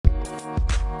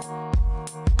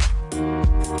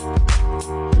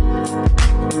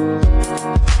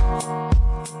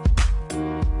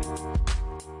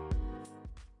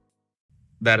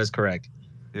That is correct.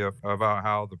 Yep, about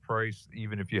how the price,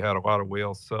 even if you had a lot of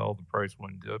whales sell, the price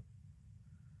wouldn't dip.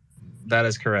 That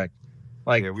is correct.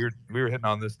 Like, Yeah, we were hitting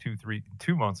on this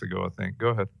 2 months ago, I think. Go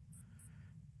ahead.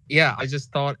 yeah, I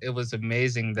just thought it was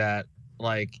amazing that,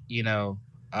 like,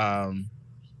 um,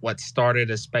 what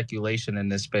started as speculation in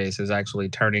this space is actually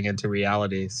turning into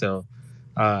reality. So,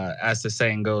 as the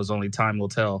saying goes, only time will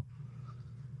tell.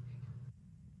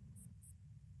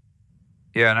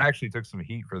 Yeah, and I actually took some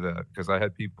heat for that because I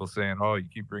had people saying, "Oh, you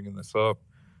keep bringing this up,"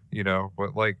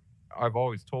 But like I've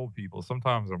always told people,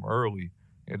 sometimes I'm early.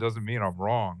 It doesn't mean I'm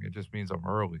wrong. It just means I'm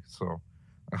early. So,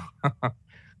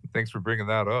 thanks for bringing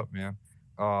that up, man.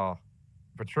 Uh,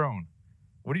 Patron,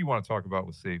 what do you want to talk about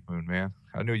with Safe Moon, man?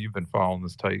 I know you've been following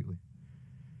this tightly.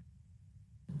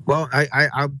 Well,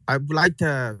 I would like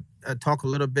to talk a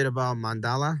little bit about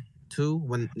mandala too.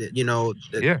 When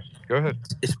Yeah, go ahead.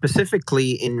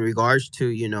 specifically in regards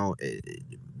to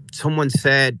someone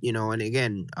said, and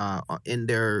again, in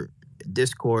their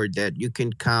Discord, that you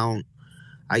can count,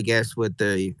 I guess, with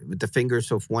the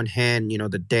fingers of one hand,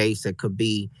 the days that could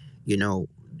be, you know,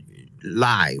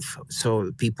 live,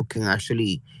 so people can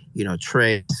actually,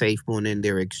 trade SafeMoon in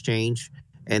their exchange.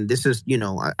 And this is,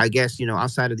 I guess,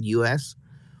 outside of the U.S.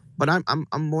 But I'm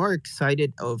more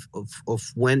excited of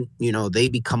when they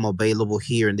become available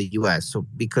here in the U.S. So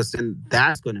because then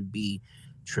that's going to be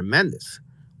tremendous.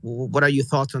 What are your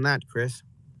thoughts on that, Chris?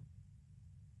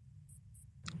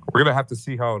 We're gonna have to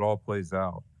see how it all plays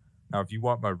out. Now, if you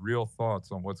want my real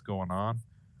thoughts on what's going on,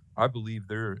 I believe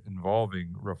they're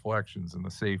involving reflections in the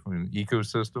Safe Moon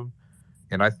ecosystem.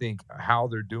 And I think how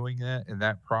they're doing that and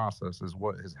that process is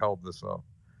what has held this up.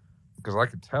 Because I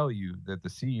can tell you that the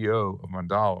CEO of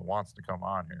Mandala wants to come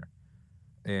on here.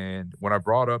 And when I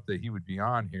brought up that he would be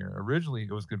on here, originally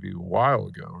it was going to be a while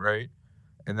ago, right?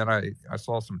 And then I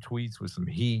saw some tweets with some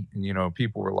heat, and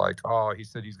people were like, "Oh, he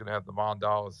said he's going to have the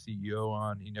Mandala CEO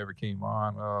on. He never came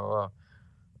on."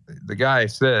 The guy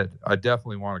said, "I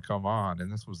definitely want to come on,"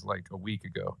 and this was like a week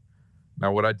ago.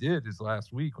 Now, what I did is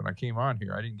last week when I came on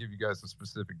here, I didn't give you guys a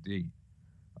specific date.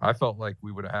 I felt like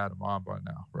we would have had him on by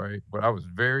now, right? But I was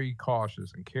very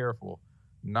cautious and careful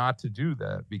not to do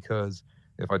that because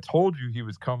if I told you he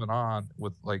was coming on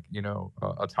with like,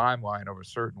 a timeline of a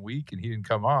certain week and he didn't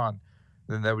come on,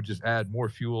 then that would just add more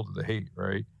fuel to the hate,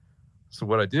 right? So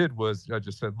what I did was I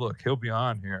just said, look, he'll be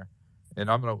on here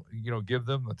and I'm going to, give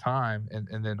them the time and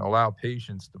then allow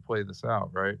patience to play this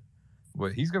out, right?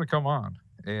 But he's going to come on.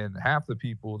 And half the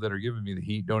people that are giving me the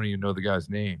heat don't even know the guy's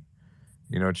name.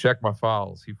 Check my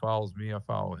follows. He follows me. I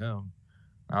follow him.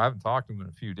 Now, I haven't talked to him in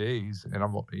a few days, and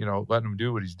I'm, letting him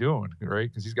do what he's doing, right?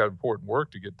 Because he's got important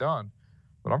work to get done.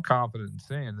 But I'm confident in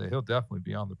saying that he'll definitely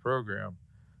be on the program,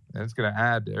 and it's going to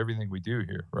add to everything we do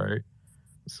here, right?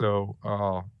 So,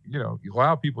 you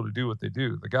allow people to do what they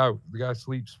do. The guy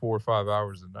sleeps 4 or 5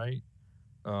 hours a night,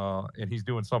 and he's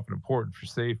doing something important for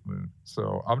Safe Moon.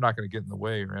 So I'm not going to get in the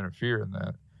way or interfere in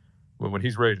that. But when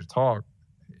he's ready to talk,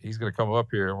 he's going to come up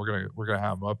here, and we're gonna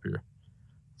have him up here.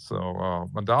 So Yeah,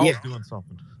 Mandala's doing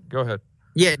something. Go ahead.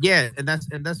 yeah, and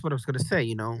that's what I was gonna say.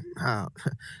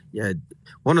 Yeah,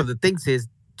 one of the things is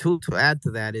to add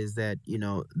to that is that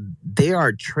they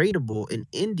are tradable in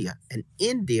India, and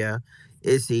India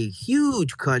is a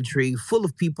huge country full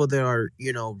of people that are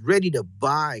ready to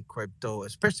buy crypto,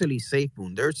 especially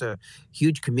SafeMoon. There's a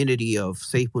huge community of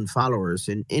SafeMoon followers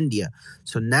in India,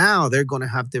 so now they're going to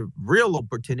have the real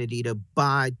opportunity to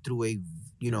buy through a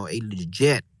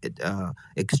legit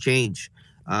exchange,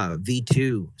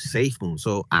 V2 SafeMoon.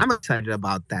 So I'm excited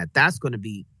about that. That's going to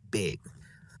be big.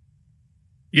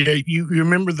 Yeah, you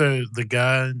remember the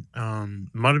guy?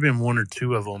 Might have been one or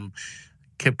two of them.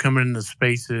 Kept coming into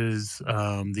spaces.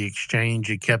 The exchange.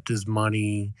 He kept his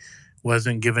money.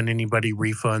 Wasn't giving anybody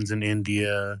refunds in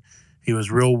India. He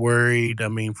was real worried. I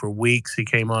mean, for weeks he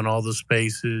came on all the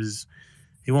spaces.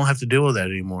 He won't have to deal with that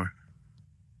anymore.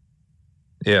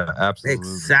 Yeah, absolutely,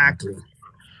 man. Exactly.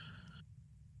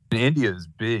 And India is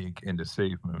big into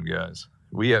Safe Moon, guys.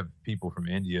 We have people from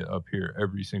India up here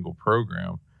every single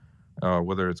program,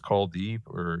 whether it's Call Deep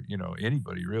or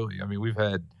anybody really. I mean, we've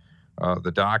had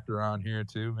the doctor on here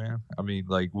too, man. I mean,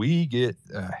 like we get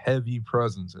a heavy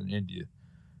presence in India.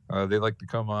 They like to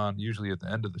come on usually at the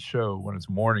end of the show when it's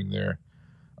morning there.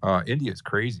 India is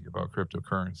crazy about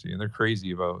cryptocurrency and they're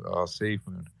crazy about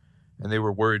SafeMoon. And they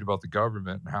were worried about the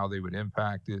government and how they would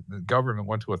impact it. The government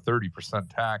went to a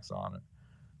 30% tax on it.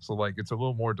 So, like, it's a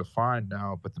little more defined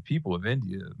now. But the people of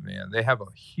India, man, they have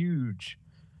a huge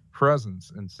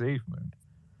presence in SafeMoon.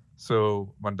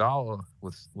 So, Mandala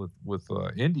with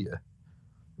India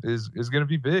is going to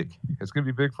be big. It's going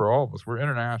to be big for all of us. We're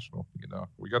international,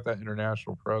 We got that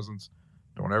international presence.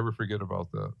 Don't ever forget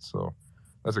about that. So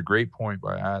that's a great point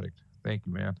by Addict. Thank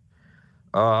you, man.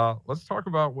 Let's talk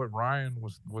about what Ryan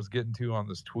was getting to on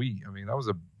this tweet. I mean, that was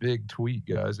a big tweet,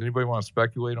 guys. Anybody want to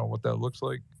speculate on what that looks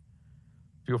like?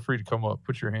 Feel free to come up.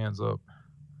 Put your hands up.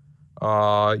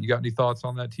 You got any thoughts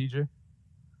on that, TJ?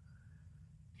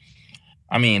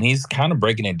 I mean, he's kind of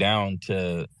breaking it down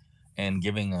to and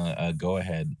giving a go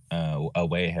ahead, a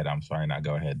way ahead. I'm sorry, not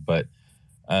go ahead, but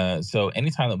so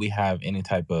anytime that we have any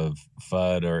type of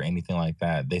FUD or anything like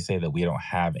that, they say that we don't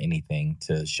have anything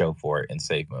to show for it in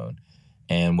SafeMoon.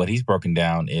 And what he's broken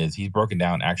down is he's broken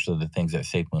down actually the things that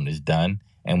SafeMoon has done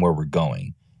and where we're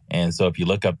going. And so if you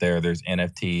look up there, there's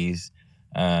NFTs.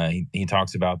 He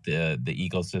talks about the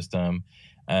ecosystem.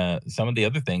 Some of the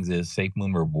other things is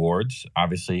SafeMoon rewards.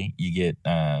 Obviously, you get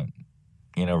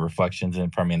reflections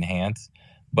from Enhance.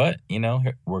 But,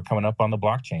 we're coming up on the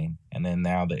blockchain. And then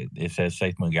now it says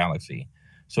SafeMoon Galaxy.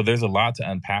 So there's a lot to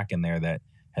unpack in there that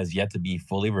has yet to be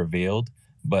fully revealed,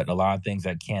 but a lot of things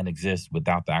that can't exist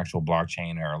without the actual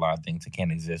blockchain, or a lot of things that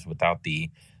can't exist without the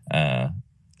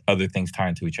other things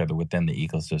tying to each other within the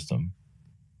ecosystem.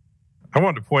 I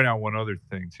wanted to point out one other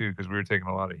thing, too, because we were taking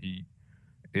a lot of heat,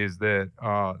 is that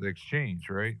the exchange,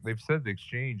 right? They've said the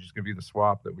exchange is going to be the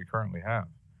swap that we currently have.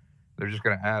 They're just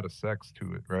going to add a SEX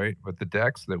to it, right? But the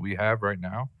DEX that we have right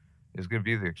now is going to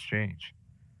be the exchange.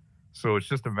 So it's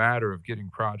just a matter of getting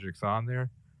projects on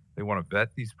there. They want to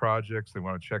vet these projects. They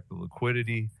want to check the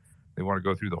liquidity. They want to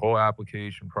go through the whole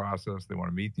application process. They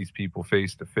want to meet these people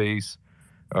face to face.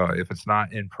 If it's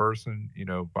not in person,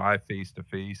 buy face to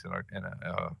face in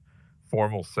a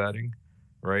formal setting,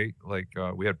 right? Like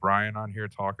we had Brian on here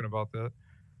talking about that.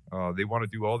 They want to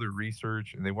do all their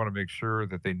research, and they want to make sure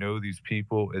that they know these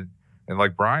people. And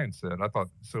like Brian said, I thought,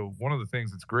 so one of the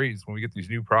things that's great is when we get these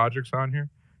new projects on here,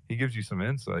 he gives you some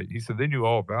insight. He said they knew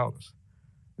all about us.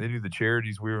 They knew the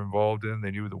charities we were involved in.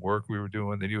 They knew the work we were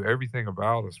doing. They knew everything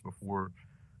about us before,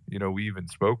 we even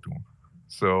spoke to them.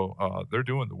 So they're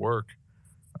doing the work.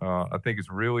 I think it's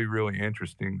really, really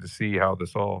interesting to see how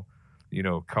this all,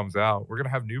 comes out. We're going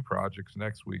to have new projects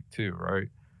next week too, right?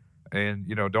 And,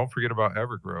 don't forget about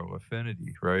Evergrow,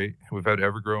 Affinity, right? We've had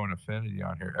Evergrow and Affinity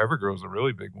on here. Evergrow is a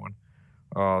really big one.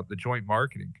 The joint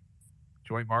marketing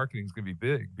is going to be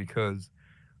big because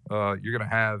you're going to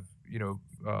have,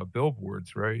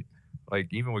 billboards, right? Like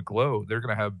even with Glow, they're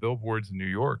going to have billboards in New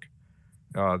York.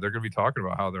 They're going to be talking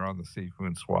about how they're on the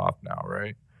SafeMoon swap now,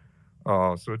 right?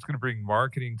 So it's going to bring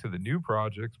marketing to the new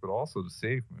projects, but also to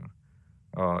SafeMoon.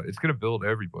 It's going to build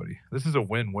everybody. This is a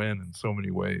win-win in so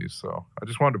many ways. So I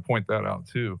just wanted to point that out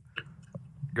too.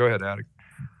 Go ahead, Attic.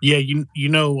 Yeah,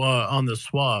 on the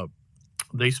swap,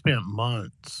 they spent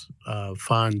months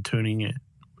fine-tuning it,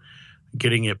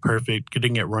 getting it perfect,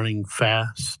 getting it running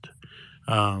fast,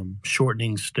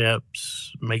 shortening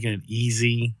steps, making it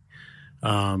easy.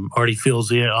 Already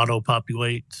fills in,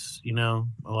 auto-populates,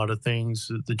 a lot of things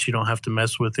that you don't have to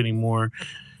mess with anymore.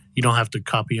 You don't have to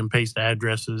copy and paste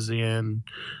addresses in.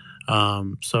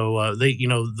 So they,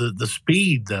 the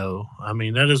speed though, I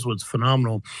mean, that is what's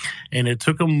phenomenal. And it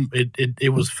took them,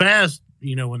 it was fast,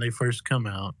 when they first come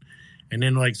out, and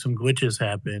then like some glitches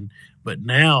happen. But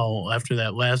now after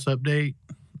that last update,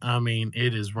 I mean,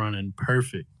 it is running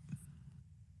perfect.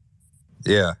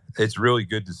 Yeah, it's really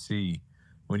good to see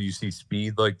when you see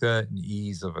speed like that and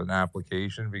ease of an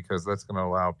application, because that's going to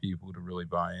allow people to really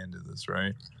buy into this,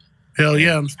 right? Hell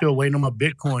yeah, I'm still waiting on my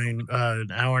Bitcoin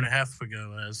an hour and a half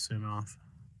ago as sent off.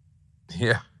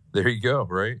 Yeah, there you go,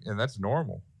 right? And that's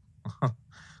normal.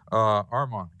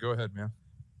 Armand, go ahead, man.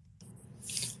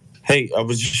 Hey, I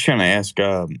was just trying to ask,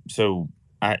 so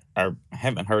I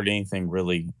haven't heard anything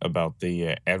really about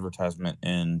the advertisement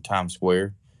in Times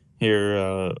Square here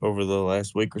over the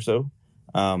last week or so.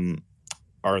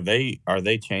 Are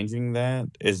they changing that?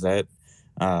 Is that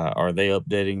are they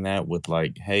updating that with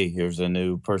like, hey, here's a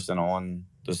new person on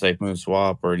the SafeMoon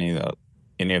swap, or any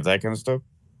of that kind of stuff?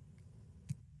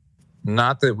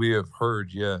 Not that we have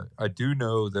heard yet. I do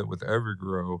know that with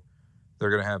Evergrow, they're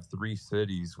going to have 3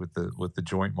 cities with the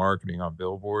joint marketing on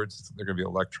billboards. They're going to be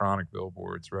electronic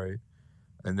billboards, right?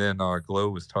 And then Glow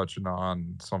was touching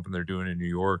on something they're doing in New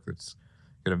York that's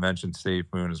going to mention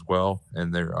SafeMoon as well,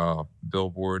 and their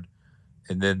billboard.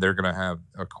 And then they're going to have,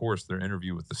 of course, their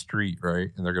interview with the street, right?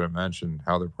 And they're going to mention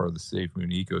how they're part of the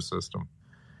SafeMoon ecosystem.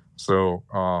 So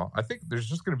I think there's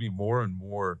just going to be more and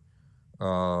more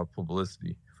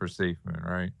publicity for SafeMoon,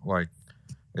 right? Like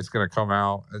it's going to come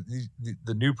out.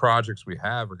 The new projects we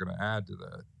have are going to add to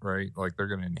that, right? Like they're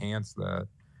going to enhance that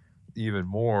even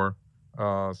more.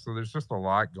 So there's just a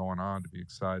lot going on to be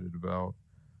excited about.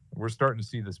 We're starting to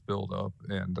see this build up,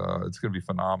 and it's going to be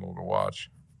phenomenal to watch.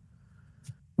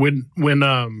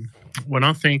 when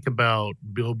I think about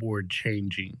Billboard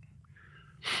changing,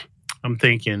 I'm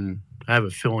thinking I have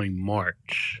a feeling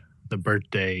March, the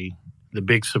birthday, the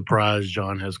big surprise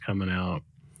John has coming out.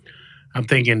 I'm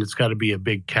thinking it's got to be a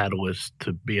big catalyst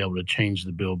to be able to change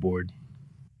the Billboard.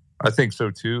 I think so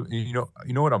too. You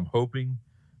know what I'm hoping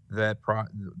that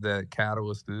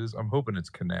catalyst is. I'm hoping it's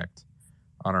Connect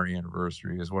on our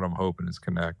anniversary is what I'm hoping is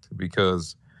Connect,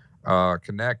 because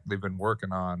Connect they've been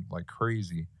working on like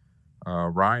crazy.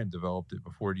 Ryan developed it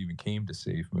before it even came to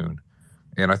Safe Moon,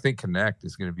 and I think Connect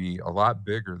is going to be a lot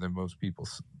bigger than most people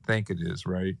think it is.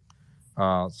 Right.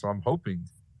 So I'm hoping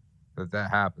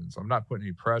that happens. I'm not putting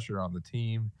any pressure on the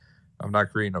team. I'm not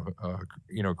creating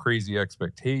a crazy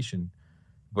expectation.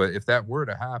 But if that were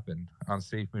to happen on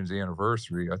Safe Moon's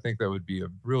anniversary, I think that would be a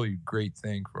really great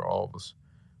thing for all of us.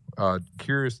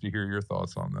 Curious to hear your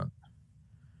thoughts on that.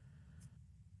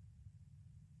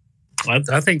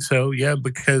 I think so, yeah,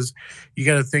 because you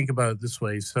got to think about it this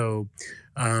way. So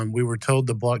we were told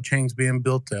the blockchain's being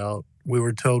built out. We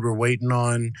were told we're waiting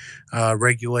on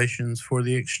regulations for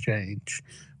the exchange.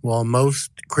 Well,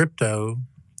 most crypto,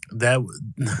 that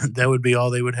that would be all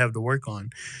they would have to work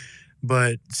on.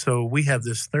 But so we have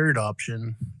this third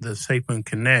option, the SafeMoon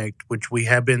Connect, which we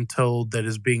have been told that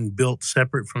is being built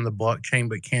separate from the blockchain,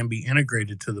 but can be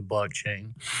integrated to the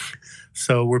blockchain.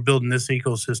 So we're building this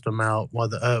ecosystem out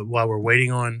while we're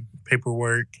waiting on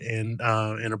paperwork and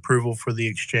approval for the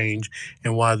exchange,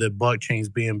 and while the blockchain is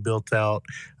being built out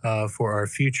for our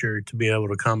future to be able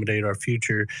to accommodate our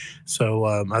future. So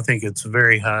I think it's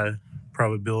very high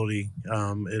probability.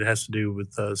 It has to do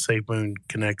with SafeMoon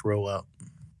Connect rollout.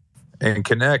 And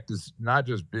Connect is not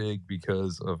just big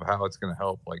because of how it's going to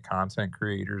help like content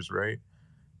creators, right?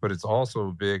 But it's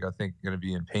also big, I think, going to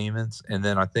be in payments. And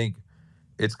then I think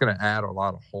it's going to add a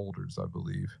lot of holders, I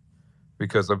believe,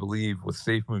 because I believe with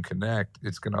SafeMoon Connect,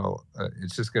 it's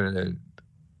just going to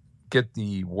get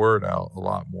the word out a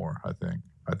lot more. I think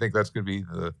that's going to be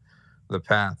the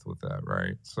path with that,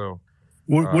 right? So,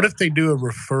 what if they do a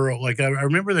referral? Like I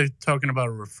remember they're talking about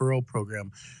a referral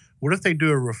program. What if they do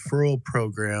a referral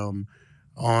program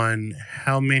on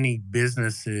how many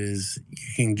businesses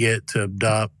you can get to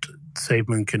adopt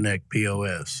SafeMoon Connect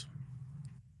POS?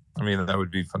 I mean, that would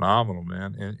be phenomenal,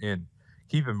 man. And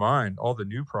keep in mind, all the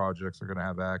new projects are going to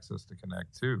have access to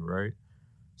Connect too, right?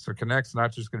 So Connect's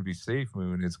not just going to be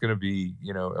SafeMoon; it's going to be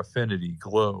Affinity,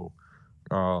 Glow.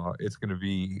 It's going to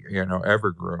be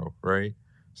Evergrow, right?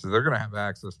 So they're going to have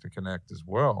access to Connect as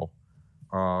well.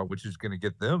 Which is going to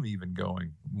get them even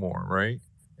going more, right?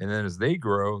 And then as they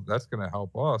grow, that's going to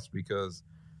help us because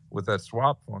with that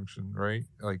swap function, right?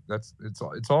 Like it's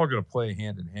all going to play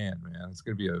hand in hand, man. It's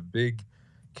going to be a big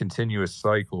continuous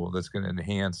cycle that's going to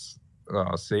enhance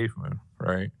SafeMoon,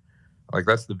 right? Like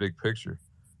that's the big picture.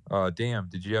 Dan,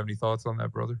 did you have any thoughts on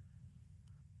that, brother?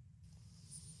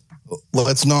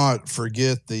 Let's not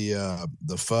forget the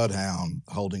FUD hound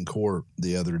holding court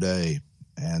the other day,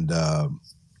 and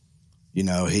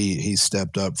he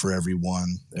stepped up for every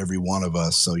one of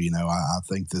us. So, I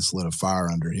think this lit a fire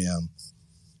under him,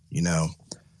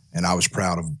 and I was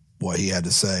proud of what he had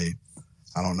to say.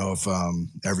 I don't know if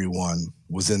everyone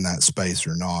was in that space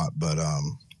or not, but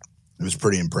it was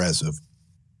pretty impressive.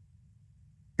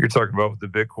 You're talking about with the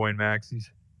Bitcoin maxis?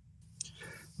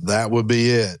 That would be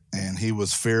it. And he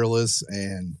was fearless,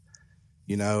 and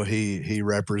he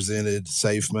represented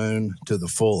SafeMoon to the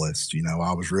fullest.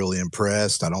 I was really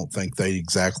impressed. I don't think they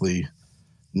exactly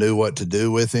knew what to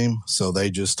do with him, so they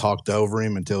just talked over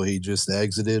him until he just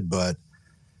exited. But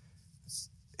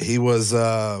he was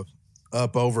up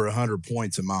over 100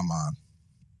 points in my mind.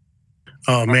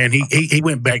 Oh man, he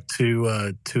went back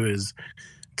to his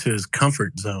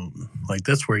comfort zone. Like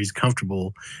that's where he's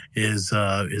comfortable is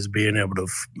being able to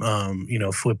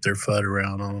flip their FUD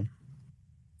around on him.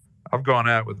 I've gone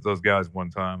out with those guys one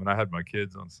time, and I had my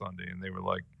kids on Sunday, and they were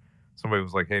like, somebody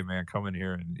was like, "Hey man, come in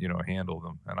here and handle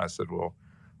them." And I said, "Well,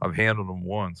 I've handled them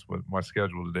once, but my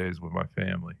schedule today is with my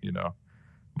family,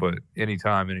 But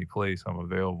anytime, any place, I'm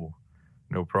available,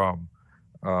 no problem."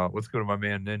 Let's go to my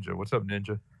man Ninja. What's up,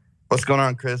 Ninja? What's going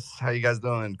on, Chris? How you guys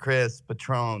doing? Chris,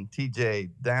 Patron,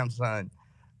 TJ, Damson,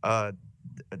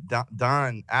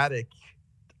 Don, Attic.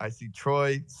 I see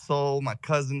Troy, Soul, my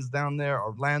cousins down there,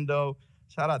 Orlando.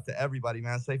 Shout out to everybody,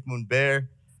 man. SafeMoon Bear.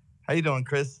 How you doing,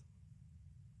 Chris?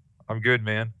 I'm good,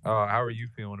 man. How are you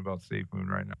feeling about SafeMoon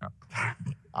right now?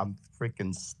 I'm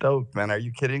freaking stoked, man. Are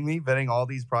you kidding me? Betting all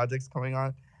these projects coming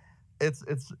on, it's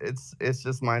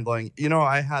just mind blowing.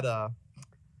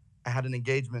 I had an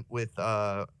engagement with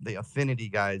the Affinity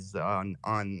guys on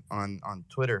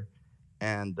Twitter,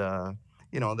 and there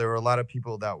were a lot of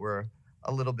people that were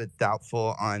a little bit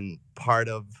doubtful on part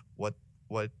of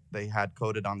what they had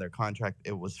coded on their contract.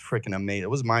 It was freaking amazing. It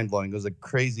was mind blowing. It was a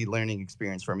crazy learning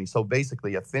experience for me. So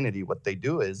basically, Affinity, what they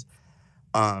do is,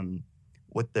 um,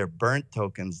 with their burnt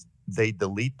tokens, they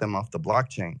delete them off the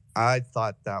blockchain. I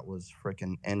thought that was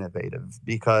freaking innovative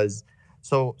because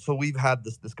so we've had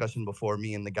this discussion before,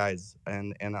 me and the guys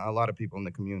and a lot of people in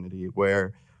the community,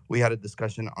 where we had a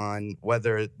discussion on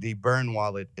whether the burn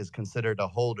wallet is considered a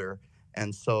holder,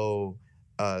 and so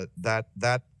that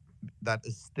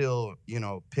is still,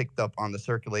 picked up on the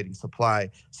circulating supply.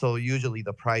 So usually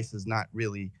the price is not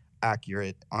really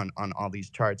accurate on all these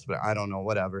charts, but I don't know,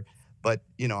 whatever. But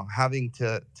having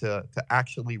to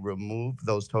actually remove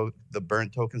the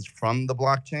burnt tokens from the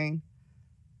blockchain,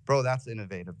 bro, that's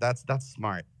innovative. That's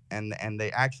smart. And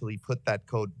they actually put that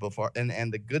code before.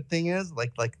 And the good thing is,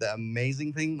 like the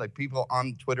amazing thing, like people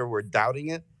on Twitter were doubting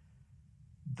it.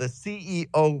 The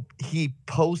CEO, he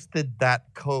posted that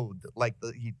code.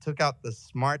 He took out the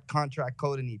smart contract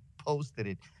code and he posted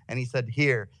it. And he said,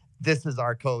 "Here, this is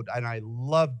our code." And I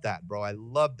love that, bro. I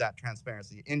love that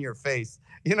transparency in your face.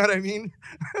 You know what I mean?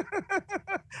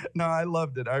 No, I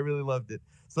loved it. I really loved it.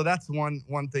 So that's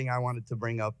one thing I wanted to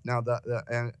bring up. Now,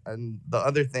 and the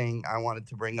other thing I wanted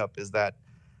to bring up is that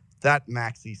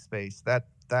maxi space,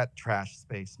 that trash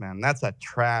space, man. That's a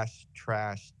trash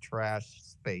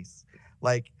space.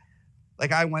 Like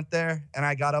I went there and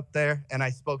I got up there and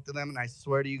I spoke to them, and I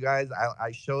swear to you guys,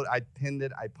 I pinned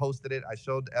it, I posted it, I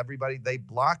showed everybody. They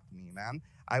blocked me, man.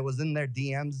 I was in their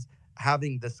DMs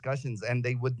having discussions and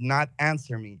they would not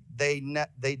answer me. They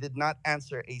did not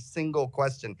answer a single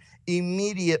question.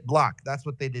 Immediate block. That's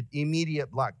what they did.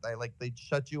 Immediate block. They'd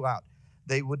shut you out.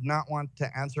 They would not want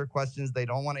to answer questions. They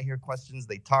don't want to hear questions.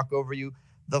 They talk over you.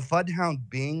 The Fudhound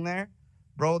being there,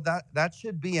 bro, that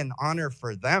should be an honor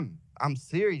for them. I'm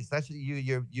serious. That's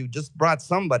you just brought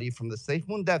somebody from the Safe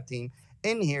Moon dev team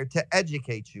in here to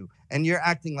educate you, and you're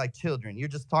acting like children. You're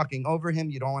just talking over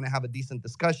him. You don't want to have a decent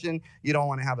discussion. You don't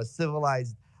want to have a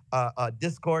civilized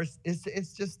discourse.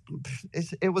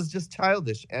 It was just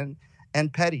childish and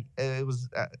petty. It was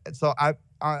so I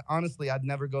honestly, I'd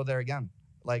never go there again.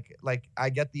 Like I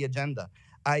get the agenda.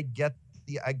 I got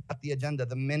the agenda.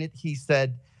 The minute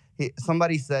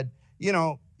somebody said,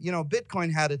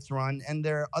 Bitcoin had its run, and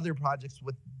there are other projects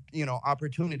with,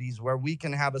 opportunities where we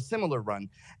can have a similar run.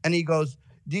 And he goes,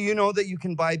 "Do you know that you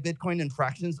can buy Bitcoin in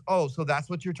fractions?" Oh, so that's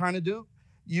what you're trying to do?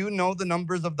 You know the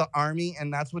numbers of the army,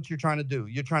 and that's what you're trying to do.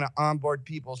 You're trying to onboard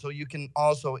people so you can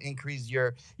also increase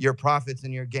your profits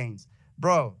and your gains.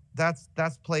 Bro, that's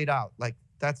played out. Like,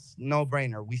 that's no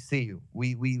brainer. We see you.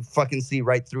 We fucking see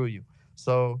right through you.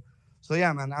 So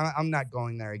yeah, man, I'm not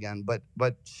going there again.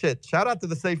 But shit, shout out to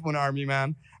the Safe Moon Army,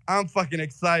 man. I'm fucking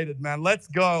excited, man. Let's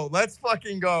go. Let's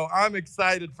fucking go. I'm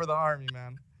excited for the army,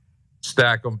 man.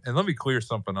 Stack them. And let me clear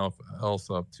something else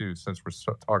up too, since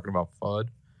we're talking about FUD,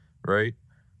 right?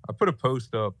 I put a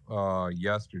post up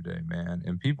yesterday, man,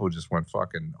 and people just went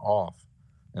fucking off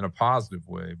in a positive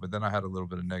way. But then I had a little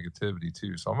bit of negativity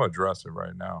too, so I'm gonna address it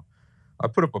right now. I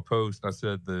put up a post. I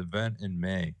said the event in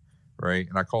May, right?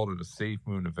 And I called it a Safe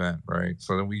Moon event, right?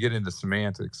 So then we get into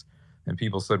semantics, and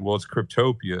people said, well, it's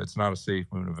Cryptopia. It's not a Safe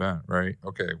Moon event, right?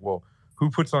 Okay, well,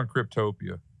 who puts on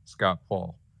Cryptopia? Scott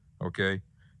Paul, okay?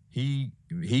 He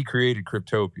created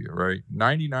Cryptopia, right?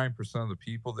 99% of the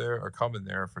people there are coming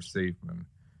there for Safe Moon.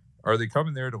 Are they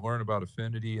coming there to learn about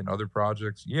Affinity and other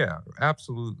projects? Yeah,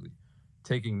 absolutely.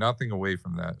 Taking nothing away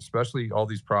from that, especially all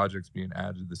these projects being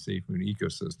added to the Safe Moon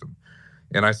ecosystem.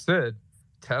 And I said,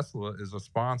 Tesla is a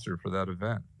sponsor for that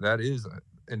event. That is,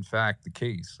 in fact, the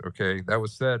case. Okay, that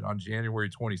was said on January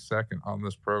 22nd on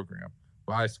this program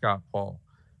by Scott Paul.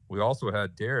 We also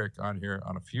had Derek on here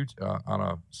on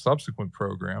a subsequent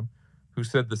program who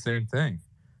said the same thing,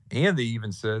 and they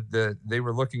even said that they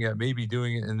were looking at maybe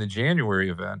doing it in the January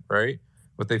event, right?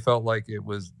 But they felt like it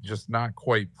was just not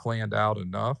quite planned out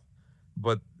enough.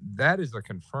 But that is a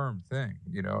confirmed thing,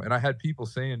 And I had people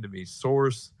saying to me,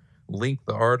 source, link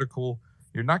the article.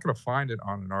 You're not going to find it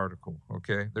on an article,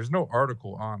 okay? There's no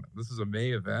article on it. This is a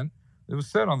May event. It was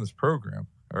said on this program,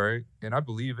 all right? And I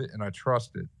believe it and I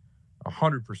trust it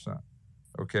 100%,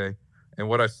 okay? And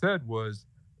what I said was,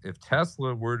 if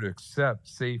Tesla were to accept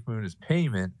Safe Moon as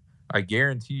payment, I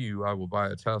guarantee you I will buy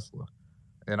a Tesla.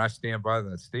 And I stand by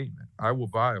that statement. I will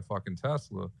buy a fucking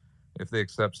Tesla if they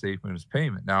accept Safe Moon as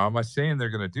payment. Now, am I saying they're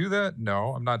going to do that?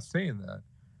 No, I'm not saying that.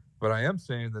 But I am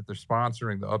saying that they're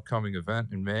sponsoring the upcoming event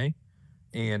in May,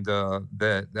 and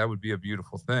that would be a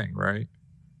beautiful thing, right?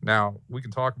 Now, we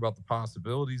can talk about the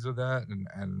possibilities of that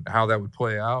and how that would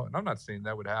play out. And I'm not saying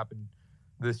that would happen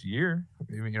this year.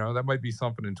 That might be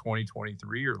something in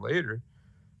 2023 or later.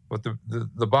 But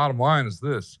the bottom line is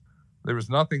this: there was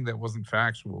nothing that wasn't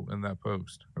factual in that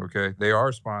post. Okay, they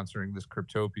are sponsoring this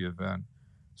Cryptopia event.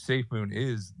 SafeMoon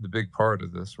is the big part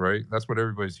of this, right? That's what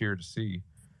everybody's here to see.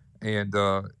 And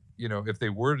if they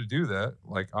were to do that,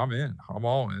 like, I'm in, I'm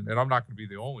all in, and I'm not going to be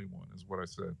the only one, is what I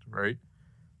said, right?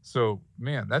 So,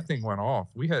 man, that thing went off.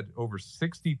 We had over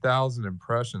 60,000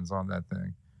 impressions on that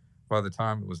thing by the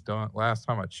time it was done. Last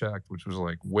time I checked, which was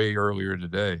like way earlier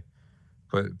today.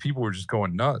 But people were just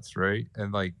going nuts, right?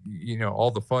 And like,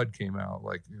 all the FUD came out.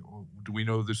 Like, do we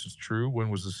know this is true? When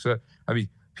was this set? I mean,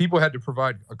 people had to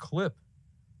provide a clip.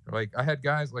 Like, I had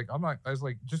guys like, I was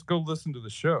like, just go listen to the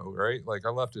show, right? Like, I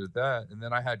left it at that. And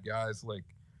then I had guys like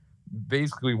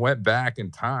basically went back in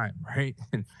time, right?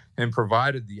 And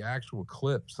provided the actual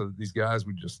clip so that these guys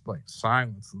would just like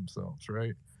silence themselves,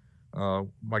 right?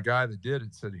 My guy that did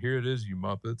it said, "Here it is, you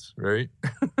Muppets," right?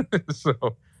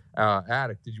 So,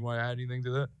 Attic, did you want to add anything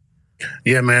to that?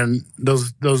 Yeah, man,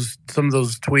 those some of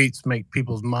those tweets make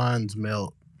people's minds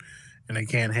melt, and they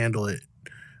can't handle it.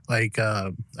 Like,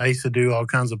 I used to do all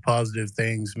kinds of positive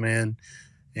things, man,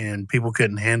 and people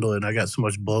couldn't handle it. And I got so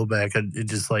much blowback, it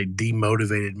just like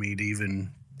demotivated me to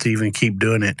even keep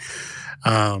doing it.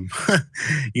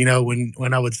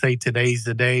 When I would say today's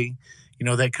the day,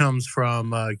 that comes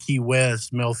from Key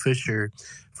West, Mel Fisher.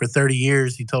 For 30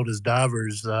 years, he told his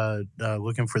divers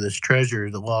looking for this treasure,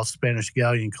 the lost Spanish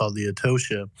galleon called the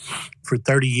Atosha. For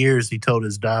 30 years, he told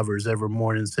his divers every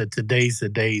morning, said, "Today's the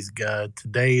day, God.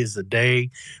 Today is the day.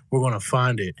 We're going to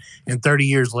find it." And 30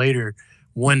 years later,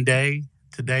 one day,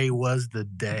 today was the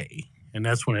day. And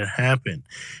that's when it happened.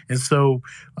 And so,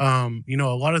 a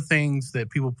lot of things that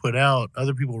people put out,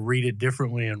 other people read it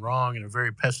differently and wrong in a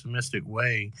very pessimistic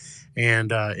way,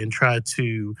 and try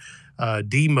to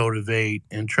demotivate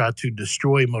and try to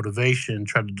destroy motivation,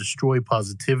 try to destroy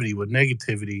positivity with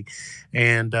negativity.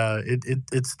 And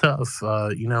it's tough.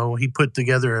 He put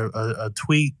together a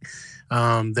tweet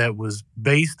that was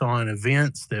based on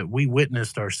events that we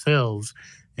witnessed ourselves,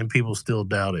 and people still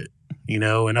doubt it.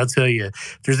 And I'll tell you,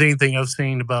 if there's anything I've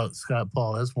seen about Scott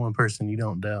Paul, that's one person you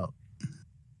don't doubt.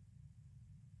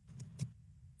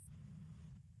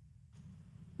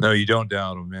 No, you don't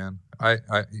doubt him, man.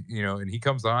 And he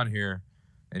comes on here,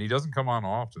 and he doesn't come on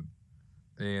often.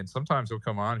 And sometimes he'll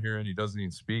come on here and he doesn't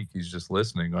even speak. He's just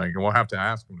listening. Like, we'll have to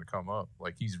ask him to come up.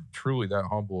 Like, he's truly that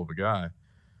humble of a guy.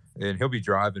 And he'll be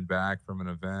driving back from an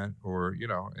event, or,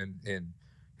 and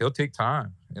he'll take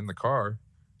time in the car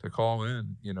to call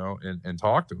in, and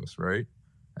talk to us, right?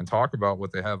 And talk about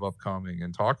what they have upcoming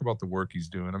and talk about the work he's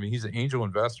doing. I mean, he's an angel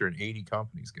investor in 80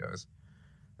 companies, guys.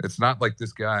 It's not like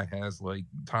this guy has like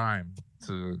time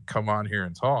to come on here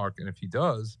and talk. And if he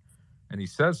does, and he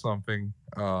says something,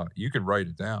 you can write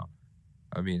it down.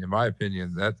 I mean, in my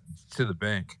opinion, that's to the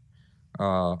bank.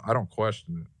 I don't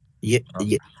question it.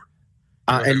 Yeah.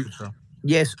 And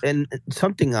yes, and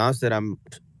something else that I'm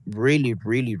really,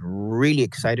 really, really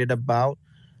excited about,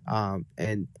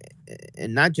 and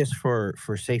not just for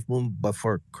SafeMoon, but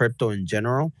for crypto in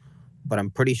general. But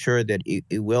I'm pretty sure that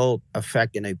it will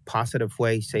affect in a positive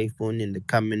way SafeMoon in the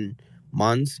coming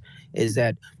months. Is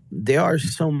that there are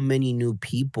so many new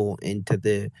people into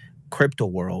the crypto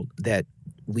world that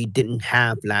we didn't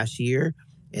have last year,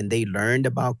 and they learned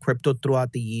about crypto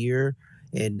throughout the year,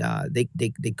 and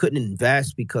they couldn't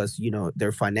invest because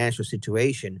their financial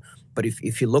situation. But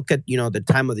if you look at the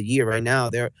time of the year right now,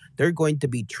 they're going to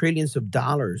be trillions of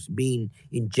dollars being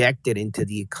injected into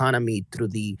the economy through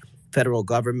the federal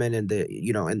government and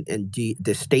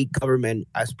the state government,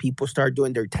 as people start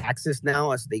doing their taxes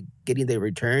now, as they getting their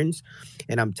returns.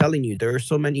 And I'm telling you, there are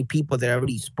so many people that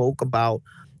already spoke about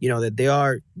that they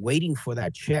are waiting for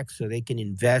that check so they can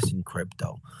invest in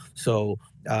crypto. So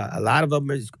a lot of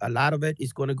it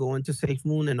is going to go into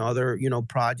SafeMoon and other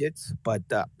projects. But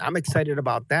I'm excited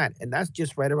about that, and that's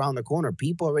just right around the corner.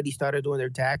 People already started doing their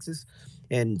taxes,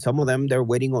 and some of them they're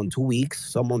waiting on 2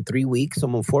 weeks, some on 3 weeks,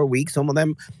 some on 4 weeks. Some of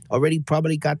them already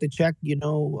probably got the check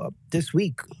this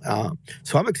week.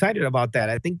 So I'm excited about that.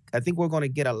 I think we're going to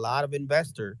get a lot of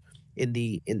investor in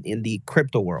the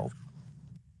crypto world.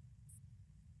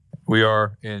 We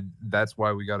are, and that's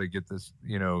why we got to get this,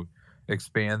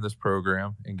 expand this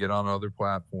program and get on other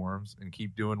platforms and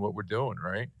keep doing what we're doing,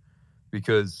 right?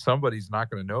 Because somebody's not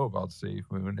going to know about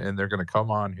SafeMoon, and they're going to come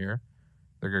on here,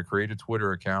 they're going to create a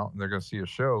Twitter account, and they're going to see a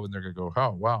show, and they're going to go,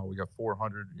 "Oh, wow, we got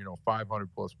 400, 500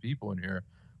 plus people in here.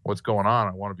 What's going on?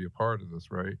 I want to be a part of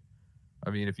this," right?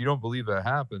 I mean, if you don't believe that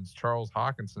happens, Charles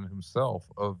Hawkinson himself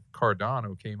of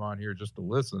Cardano came on here just to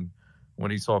listen when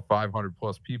he saw 500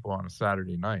 plus people on a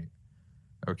Saturday night.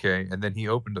 Okay. And then he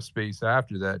opened a space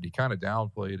after that. And he kind of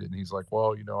downplayed it. And he's like,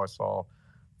 "Well, I saw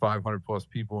 500 plus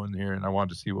people in here, and I wanted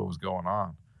to see what was going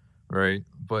on, right?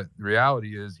 But the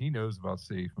reality is, he knows about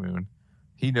SafeMoon.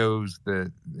 He knows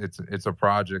that it's a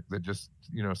project that just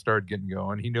started getting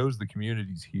going. He knows the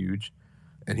community's huge,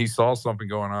 and he saw something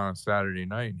going on Saturday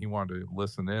night, and he wanted to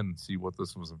listen in and see what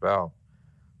this was about.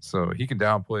 So he can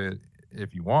downplay it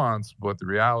if he wants, but the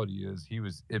reality is,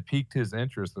 it piqued his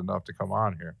interest enough to come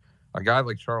on here. A guy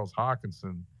like Charles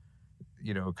Hawkinson,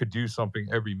 could do something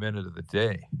every minute of the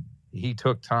day. He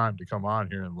took time to come on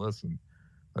here and listen.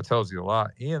 That tells you a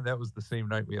lot. And that was the same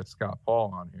night we had Scott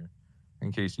Paul on here,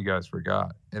 in case you guys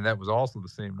forgot. And that was also the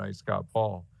same night Scott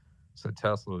Paul said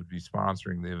Tesla would be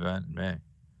sponsoring the event in May.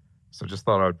 So just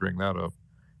thought I'd bring that up.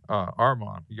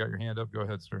 Armand, you got your hand up? Go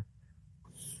ahead, sir.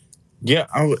 Yeah,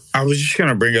 I was just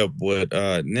gonna bring up what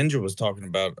Ninja was talking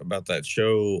about that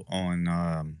show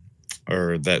on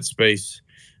or that space,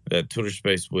 that Twitter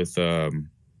space with the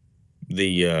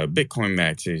Bitcoin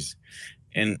maxis,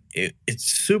 and it's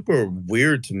super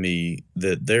weird to me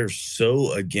that they're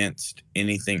so against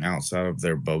anything outside of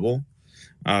their bubble.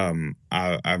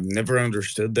 I've never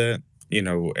understood that,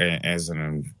 as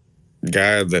a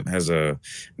guy that has a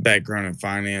background in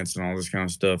finance and all this kind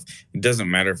of stuff. It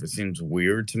doesn't matter if it seems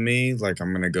weird to me. Like,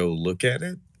 I'm going to go look at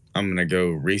it. I'm going to go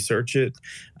research it.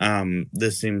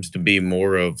 This seems to be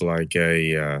more of like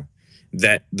a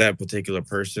that particular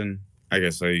person. I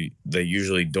guess they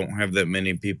usually don't have that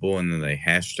many people, and then they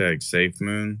hashtag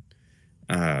SafeMoon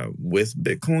with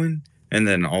Bitcoin, and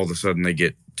then all of a sudden they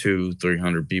get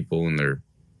 200-300 people in their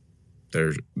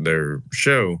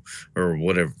show or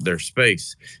whatever, their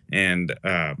space. And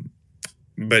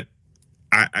but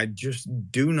I just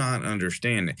do not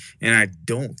understand it, and I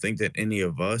don't think that any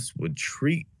of us would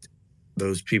treat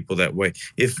those people that way.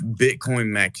 If Bitcoin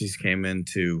maxis came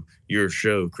into your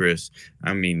show, Chris,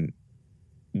 I mean,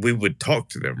 we would talk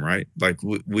to them, right? Like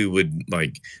we would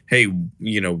like, hey,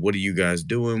 what are you guys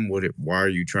doing? Why are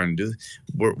you trying to do this?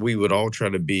 We would all try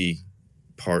to be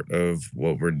part of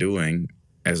what we're doing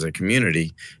as a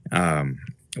community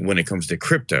when it comes to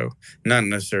crypto, not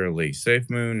necessarily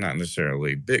SafeMoon, not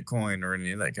necessarily Bitcoin or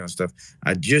any of that kind of stuff.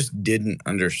 I just didn't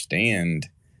understand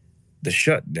the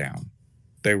shutdown.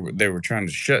 They were trying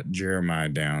to shut Jeremiah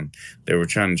down. They were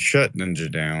trying to shut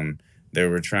Ninja down. They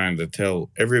were trying to tell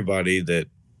everybody that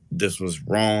this was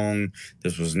wrong,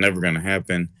 this was never going to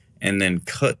happen, and then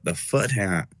cut the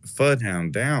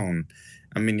FUD down.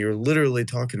 I mean, you're literally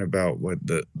talking about what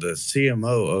the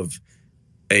CMO of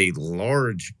a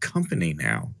large company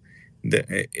now.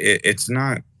 It's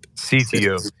not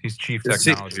CTO. He's Chief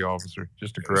Technology Officer,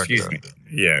 just to correct excuse that.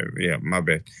 me. Yeah, my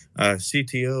bad.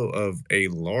 CTO of a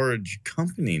large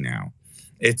company now.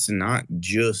 It's not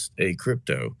just a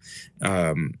crypto.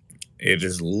 It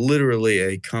is literally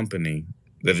a company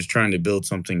that is trying to build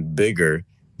something bigger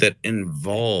that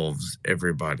involves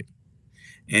everybody.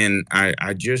 And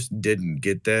I just didn't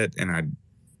get that. And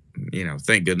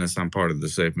thank goodness I'm part of the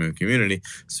SafeMoon community.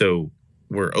 So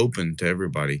we're open to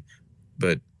everybody.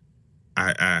 But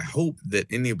I hope that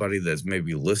anybody that's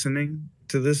maybe listening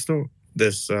to this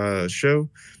show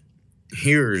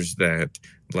hears that,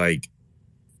 like,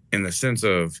 in the sense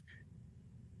of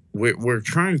we're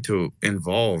trying to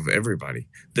involve everybody.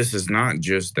 This is not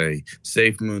just a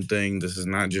SafeMoon thing. This is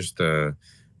not just a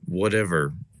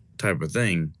whatever type of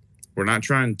thing. We're not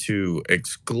trying to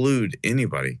exclude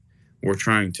anybody. We're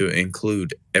trying to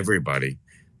include everybody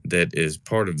that is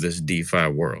part of this DeFi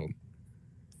world.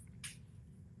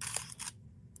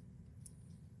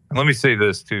 And let me say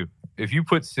this too. If you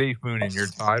put SafeMoon in your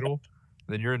title,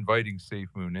 then you're inviting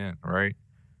SafeMoon in, right?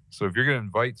 So if you're going to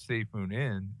invite SafeMoon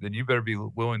in, then you better be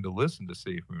willing to listen to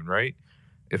SafeMoon, right?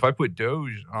 If I put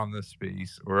Doge on this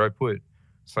space, or I put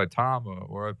Saitama,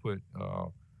 or I put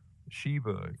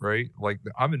Shiba, right? Like,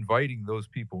 I'm inviting those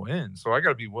people in. So I got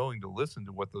to be willing to listen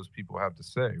to what those people have to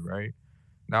say, right?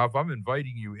 Now, if I'm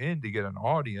inviting you in to get an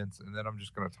audience and then I'm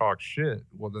just going to talk shit,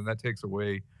 well, then that takes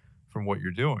away from what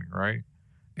you're doing, right?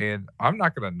 And I'm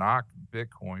not going to knock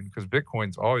Bitcoin, because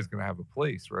Bitcoin's always going to have a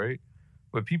place, right?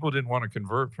 But people didn't want to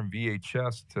convert from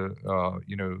VHS to,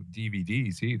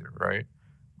 DVDs either, right?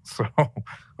 So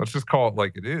let's just call it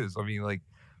like it is. I mean, like,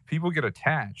 people get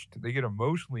attached. They get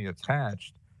emotionally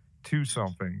attached to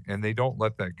something, and they don't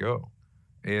let that go.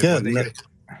 And yeah,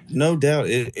 no doubt.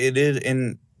 It is.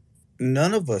 And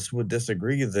none of us would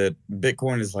disagree that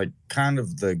Bitcoin is like kind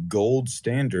of the gold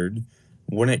standard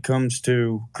when it comes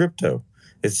to crypto.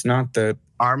 It's not that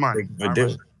Armand,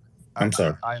 I'm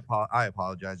sorry. I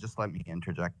apologize. Just let me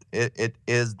interject. It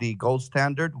is the gold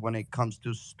standard when it comes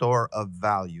to store of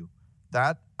value.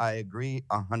 That I agree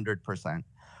 100%.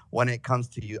 When it comes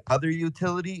to other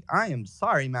utility, I am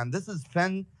sorry, man. This is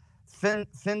fintech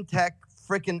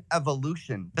freaking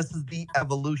evolution. This is the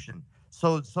evolution.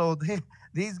 So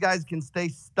these guys can stay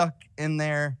stuck in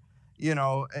there.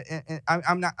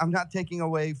 I'm not taking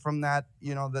away from that.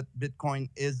 That Bitcoin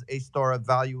is a store of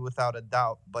value without a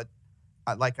doubt. But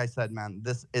like I said, man,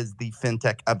 this is the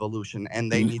fintech evolution,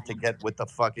 and they need to get with the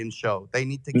fucking show. They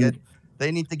need to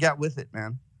get with it,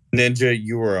 man. Ninja,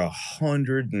 you are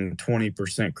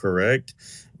 120% correct.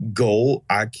 Gold,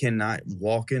 I cannot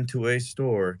walk into a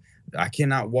store. I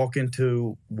cannot walk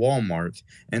into Walmart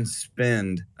and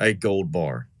spend a gold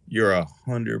bar. You're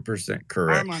 100%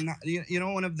 correct. Armand,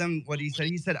 one of them, what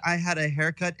he said, I had a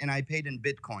haircut and I paid in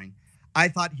Bitcoin. I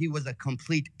thought he was a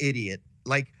complete idiot.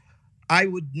 Like, I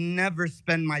would never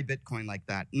spend my Bitcoin like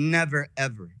that. Never,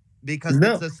 ever. Because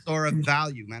it's a store of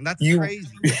value, man. That's crazy.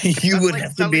 You would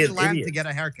have to be an land idiot to get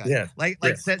a haircut. Yeah.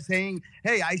 Saying,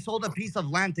 hey, I sold a piece of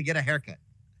land to get a haircut.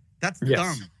 That's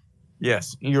dumb.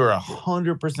 Yes, you're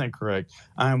 100% correct.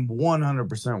 I'm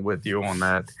 100% with you on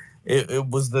that. It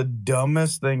was the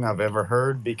dumbest thing I've ever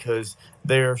heard, because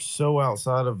they're so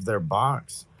outside of their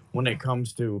box when it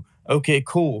comes to, okay,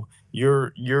 cool,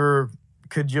 you're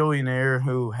cajillionaire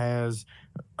who has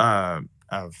a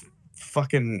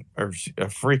freaking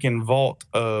vault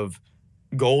of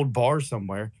gold bars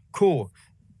somewhere. Cool,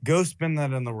 go spend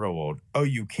that in the real world. Oh,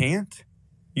 you can't?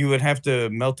 You would have to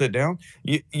melt it down.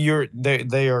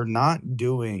 They are not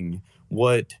doing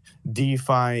what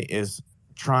DeFi is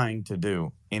trying to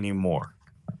do anymore.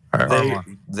 All right,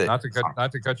 not to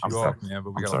cut you off, man,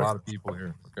 but we got a lot of people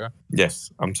here. Okay. Yes,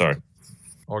 I'm sorry.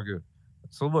 All good.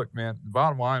 So look, man, the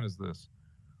bottom line is this: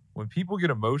 when people get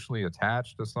emotionally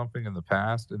attached to something in the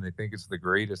past and they think it's the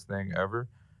greatest thing ever,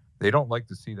 they don't like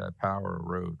to see that power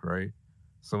erode, right?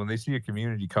 So when they see a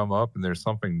community come up and there's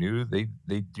something new, they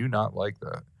do not like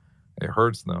that. It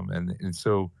hurts them. And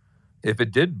so if it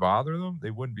didn't bother them,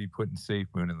 they wouldn't be putting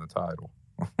SafeMoon in the title.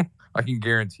 I can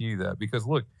guarantee you that. Because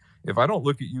look, if I don't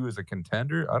look at you as a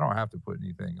contender, I don't have to put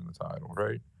anything in the title,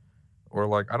 right? Or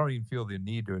like, I don't even feel the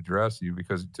need to address you,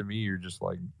 because to me, you're just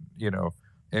like,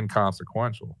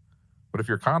 inconsequential. But if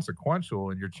you're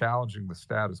consequential and you're challenging the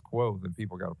status quo, then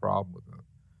people got a problem with it.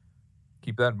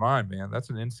 Keep that in mind, man. That's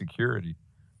an insecurity.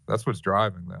 That's what's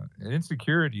driving that. And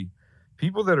insecurity,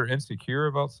 people that are insecure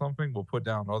about something will put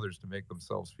down others to make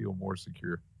themselves feel more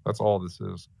secure. That's all this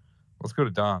is. Let's go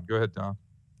to Don. Go ahead, Don.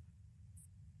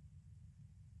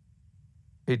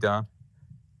 Hey, Don.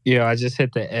 Yeah, I just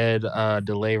hit the Ed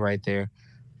delay right there.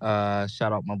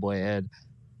 Shout out my boy Ed.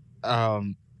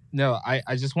 No,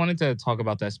 I just wanted to talk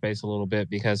about that space a little bit,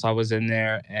 because I was in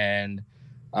there, and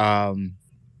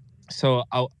so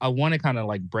I want to kind of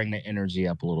like bring the energy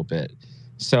up a little bit.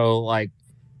 So like,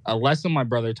 a lesson my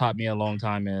brother taught me a long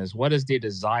time is, what is the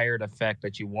desired effect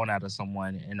that you want out of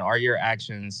someone, and are your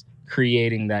actions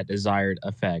creating that desired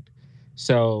effect?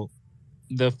 So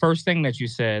the first thing that you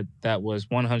said that was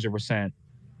 100%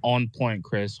 on point,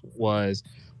 Chris, was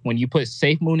when you put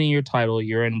SafeMoon in your title,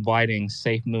 you're inviting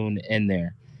SafeMoon in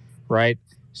there, right?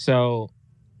 So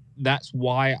that's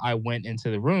why I went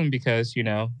into the room, because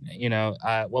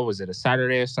what was it, a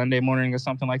Saturday or Sunday morning or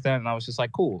something like that, and I was just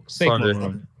like, cool, SafeMoon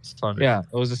room. Sunday. Yeah,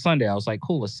 it was a Sunday. I was like,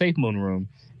 cool, a SafeMoon room,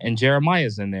 and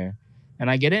Jeremiah's in there, and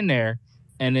I get in there,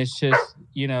 and it's just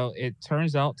it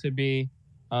turns out to be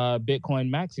Bitcoin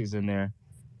Maxi's in there,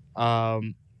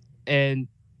 and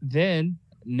then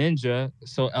Ninja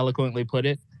so eloquently put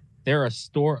it, they're a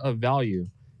store of value.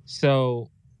 So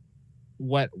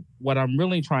what I'm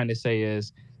really trying to say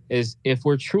is if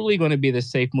we're truly going to be the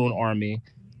SafeMoon army,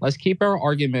 let's keep our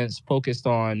arguments focused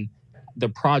on the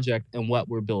project and what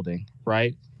we're building,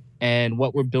 right? And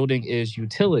what we're building is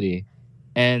utility.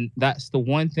 And that's the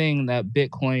one thing that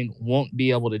Bitcoin won't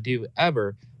be able to do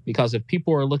ever, because if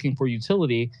people are looking for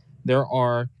utility, there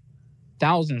are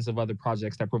thousands of other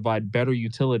projects that provide better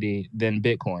utility than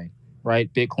Bitcoin,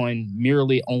 right? Bitcoin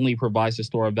merely only provides a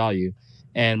store of value.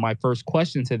 And my first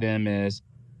question to them is,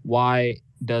 why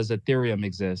does Ethereum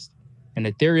exist? And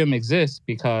Ethereum exists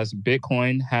because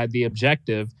Bitcoin had the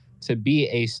objective to be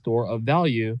a store of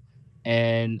value,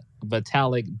 and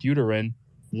Vitalik Buterin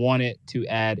wanted to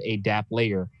add a DApp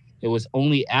layer. It was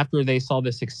only after they saw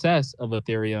the success of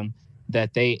Ethereum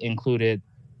that they included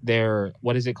their,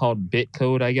 what is it called?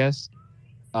 Bitcode, I guess.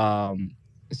 And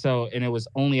it was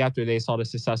only after they saw the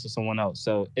success of someone else.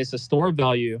 So it's a store of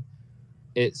value.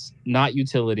 It's not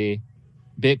utility.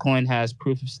 Bitcoin has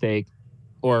proof of stake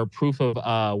or proof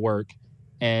of work,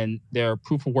 and their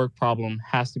proof of work problem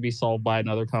has to be solved by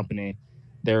another company.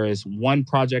 There is one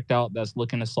project out that's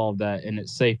looking to solve that, and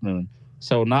it's SafeMoon.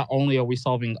 So not only are we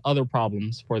solving other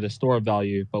problems for the store of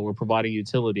value, but we're providing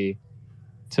utility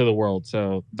to the world.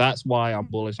 So that's why I'm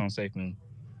bullish on SafeMoon.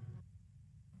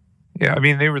 Yeah, I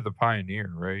mean, they were the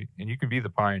pioneer, right? And you can be the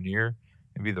pioneer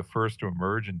and be the first to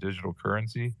emerge in digital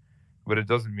currency, but it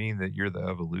doesn't mean that you're the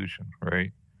evolution,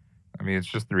 right? I mean, it's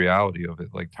just the reality of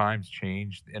it. Like times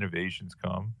change, innovations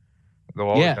come. They'll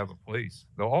always Yeah. have a place.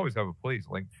 They'll always have a place.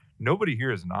 Like nobody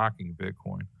here is knocking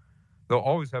Bitcoin. They'll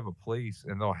always have a place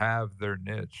and they'll have their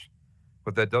niche.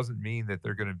 But that doesn't mean that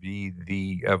they're going to be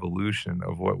the evolution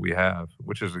of what we have,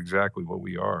 which is exactly what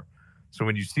we are. So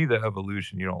when you see the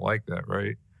evolution, you don't like that,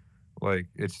 right? Like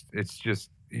it's just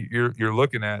you're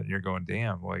looking at it and you're going,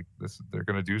 damn, like this they're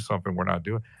going to do something we're not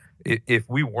doing. If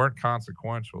we weren't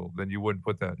consequential, then you wouldn't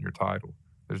put that in your title.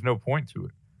 There's no point to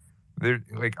it. There,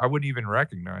 like I wouldn't even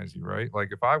recognize you, right? Like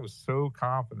if I was so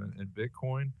confident in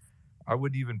Bitcoin, I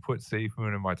wouldn't even put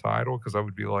SafeMoon in my title because I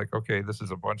would be like, okay, this is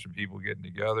a bunch of people getting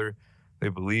together. They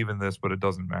believe in this, but it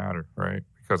doesn't matter, right?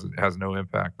 Because it has no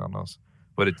impact on us.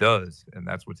 But it does, and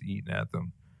that's what's eating at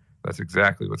them. That's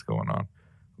exactly what's going on.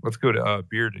 Let's go to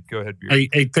Bearded. Go ahead,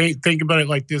 Bearded. Hey, think about it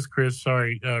like this, Chris.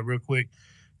 Sorry, real quick.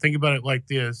 Think about it like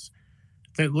this.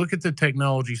 Look at the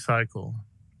technology cycle.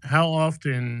 How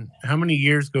many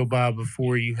years go by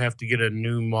before you have to get a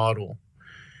new model?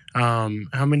 How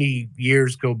many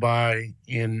years go by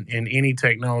in any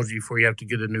technology before you have to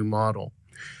get a new model?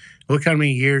 Look how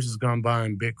many years has gone by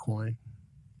in Bitcoin.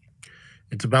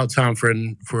 It's about time for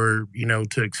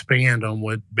to expand on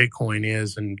what Bitcoin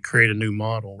is and create a new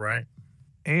model, right?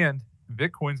 And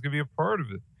Bitcoin's going to be a part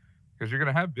of it because you're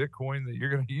going to have Bitcoin that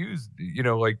you're going to use,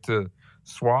 like to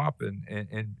swap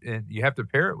and you have to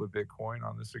pair it with Bitcoin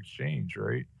on this exchange,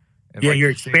 right? And yeah, like you're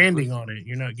expanding on it.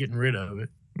 You're not getting rid of it.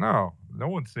 No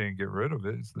one's saying get rid of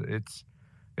it.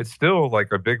 It's still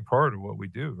like a big part of what we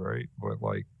do, right? But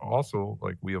like also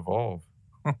like we evolve.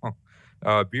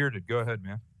 Bearded, go ahead,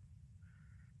 man.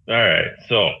 All right,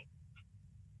 so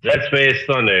that space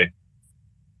Sunday,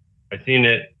 I seen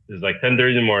it. It was like 10:30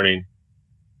 in the morning.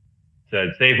 Said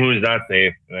SafeMoon is not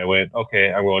safe, and I went,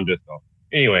 okay, I'm going disco.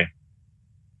 Anyway,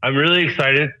 I'm really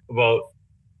excited about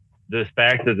the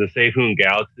fact that the SafeMoon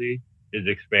Galaxy is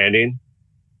expanding,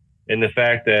 and the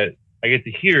fact that I get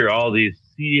to hear all these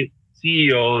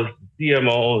CEOs,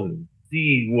 CMOs,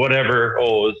 and whatever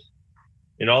O's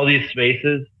in all these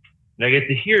spaces, and I get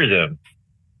to hear them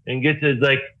and get to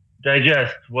like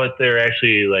digest what their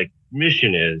actually like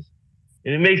mission is,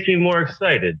 and it makes me more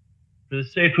excited for the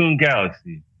SafeMoon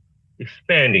Galaxy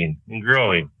expanding and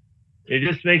growing. It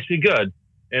just makes me good,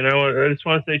 and I just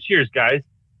want to say cheers, guys.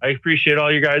 I appreciate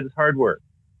all you guys' hard work.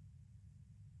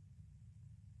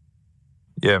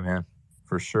 Yeah, man,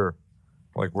 for sure.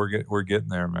 Like we're getting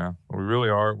there, man. We really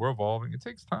are. We're evolving. It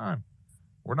takes time.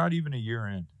 We're not even a year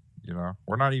in.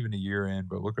 We're not even a year in.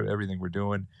 But look at everything we're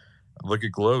doing. Look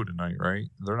at Glow tonight, right?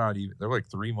 They're like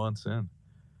 3 months in.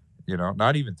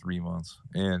 Not even 3 months.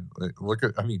 And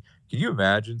can you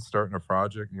imagine starting a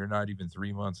project and you're not even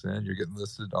 3 months in? You're getting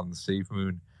listed on the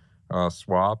SafeMoon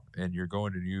swap, and you're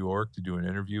going to New York to do an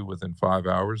interview within 5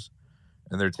 hours,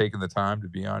 and they're taking the time to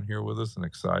be on here with us and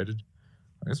excited.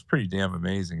 It's pretty damn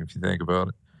amazing if you think about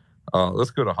it.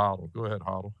 Let's go to Hodl. Go ahead,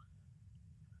 Hodl.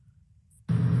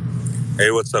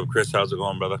 Hey, what's up, Chris? How's it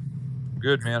going, brother?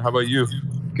 Good, man. How about you?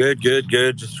 Good.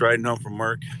 Just riding home from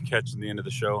work, catching the end of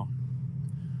the show.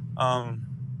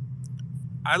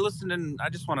 I listened in. I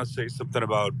just want to say something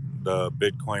about the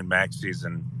Bitcoin max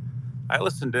season. I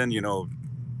listened in,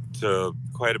 to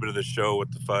quite a bit of the show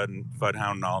with the FUD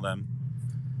Hound and all them.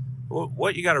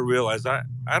 What you got to realize, I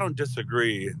don't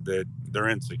disagree that they're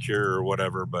insecure or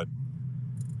whatever, but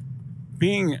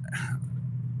they're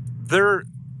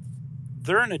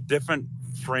in a different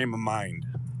frame of mind.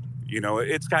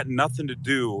 It's got nothing to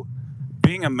do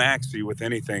being a maxi with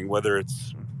anything, whether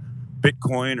it's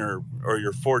Bitcoin or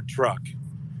your Ford truck.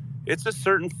 It's a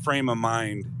certain frame of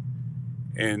mind,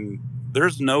 and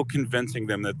there's no convincing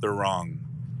them that they're wrong.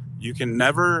 You can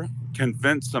never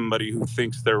convince somebody who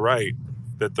thinks they're right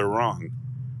that they're wrong.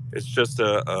 It's just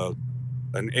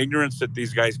an ignorance that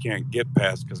these guys can't get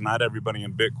past, because not everybody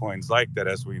in Bitcoin's like that,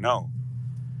 as we know.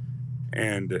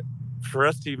 And for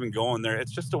us to even go in there,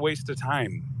 it's just a waste of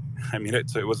time. I mean,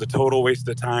 it was a total waste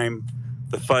of time.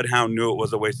 The FUD Hound knew it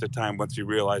was a waste of time. Once he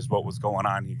realized what was going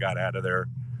on, he got out of there.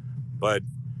 But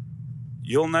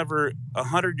you'll never,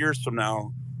 100 years from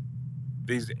now,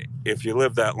 if you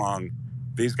live that long,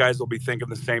 these guys will be thinking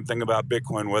the same thing about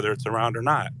Bitcoin, whether it's around or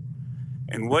not.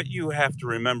 And what you have to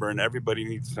remember, and everybody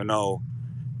needs to know,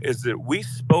 is that we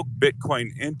spoke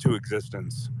Bitcoin into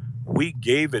existence. We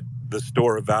gave it the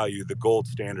store of value, the gold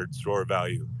standard store of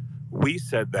value. We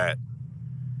said that.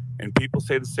 And people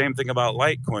say the same thing about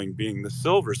Litecoin being the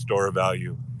silver store of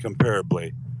value,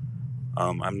 comparably.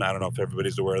 I don't know if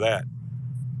everybody's aware of that.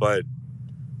 But,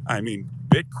 I mean,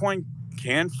 Bitcoin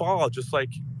can fall just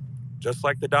like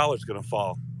the dollar's going to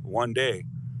fall one day.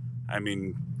 I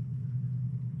mean,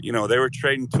 they were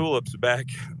trading tulips back,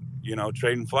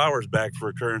 trading flowers back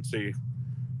for currency,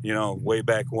 way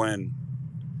back when.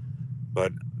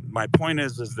 But my point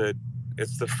is that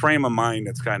it's the frame of mind.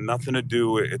 It's got nothing to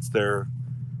do. It's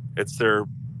a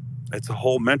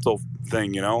whole mental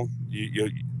thing,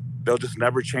 they'll just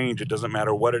never change. It doesn't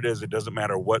matter what it is. It doesn't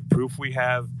matter what proof we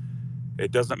have.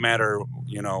 It doesn't matter,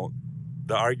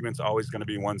 the argument's always going to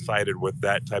be one-sided with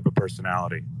that type of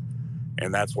personality.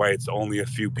 And that's why it's only a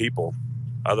few people.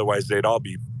 Otherwise, they'd all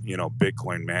be,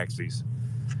 Bitcoin maxis.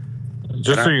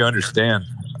 Just so you understand.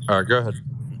 Go ahead.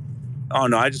 Oh,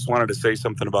 no, I just wanted to say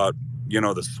something about,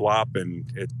 the swap.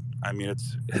 And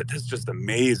it's just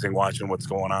amazing watching what's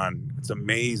going on. It's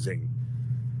amazing.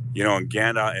 And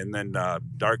Ganda, and then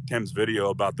Dark Tim's video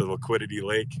about the liquidity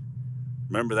lake.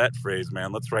 Remember that phrase,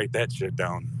 man. Let's write that shit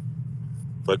down.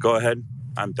 But go ahead.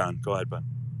 I'm done. Go ahead, bud.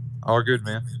 All good,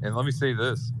 man. And let me say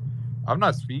this. I'm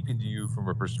not speaking to you from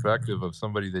a perspective of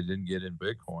somebody that didn't get in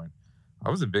Bitcoin. I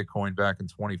was in Bitcoin back in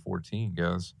 2014,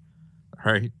 guys.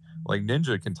 Right? Like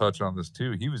Ninja can touch on this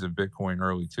too. He was in Bitcoin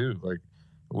early too. Like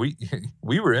we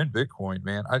were in Bitcoin,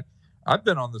 man. I've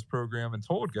been on this program and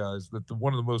told guys that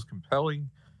one of the most compelling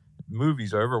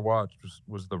movies I ever watched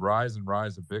was The Rise and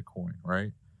Rise of Bitcoin,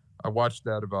 right? I watched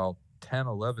that about 10,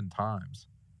 11 times.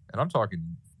 And I'm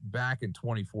talking back in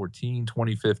 2014,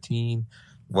 2015.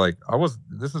 Like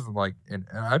this isn't like, and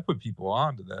I put people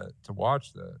on to that, to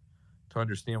watch that, to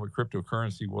understand what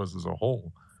cryptocurrency was as a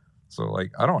whole. So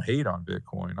like, I don't hate on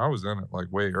Bitcoin. I was in it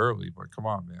like way early, but come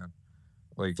on, man.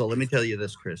 Like, so let me tell you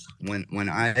this, Chris, when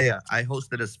I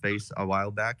hosted a space a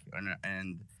while back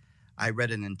and I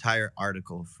read an entire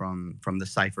article from the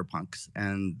cypherpunks,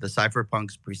 and the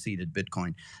cypherpunks preceded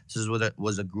Bitcoin. This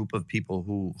was a group of people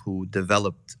who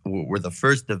were the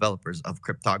first developers of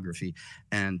cryptography,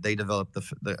 and they developed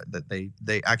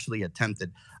they actually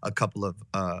attempted a couple of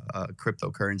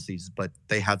cryptocurrencies, but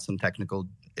they had some technical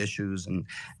issues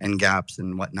and gaps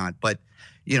and whatnot. But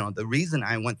the reason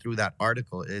I went through that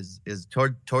article is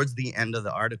towards the end of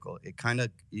the article, it kind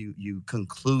of you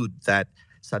conclude that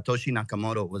Satoshi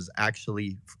Nakamoto was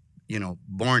actually,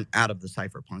 born out of the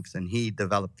cypherpunks, and he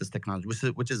developed this technology,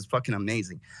 which is fucking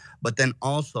amazing. But then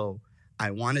also, I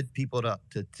wanted people to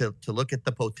look at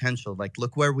the potential. Like,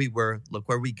 look where we were, look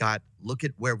where we got, look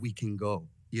at where we can go.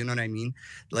 You know what I mean?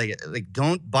 Like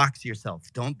don't box yourself.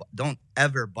 Don't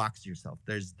ever box yourself.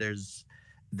 There's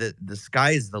the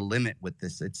sky is the limit with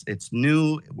this. It's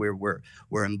new.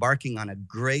 We're embarking on a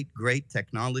great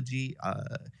technology.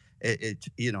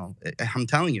 I'm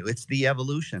telling you, it's the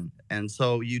evolution, and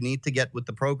so you need to get with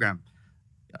the program.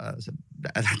 So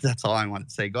that's all I want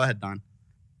to say. Go ahead, Don.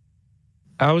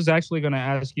 I was actually going to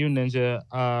ask you, Ninja.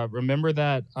 Remember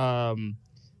that,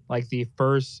 like the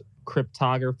first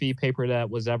cryptography paper that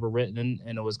was ever written,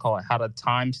 and it was called "How to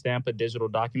Timestamp a Digital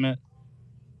Document"?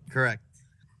 Correct.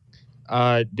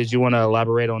 Did you want to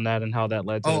elaborate on that and how that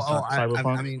led to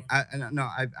cyberpunk?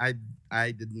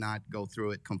 I did not go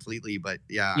through it completely, but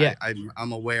yeah.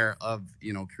 I'm aware of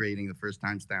creating the first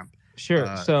timestamp.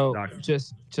 Sure. So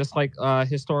just like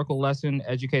historical lesson,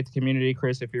 educate the community.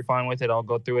 Chris, if you're fine with it, I'll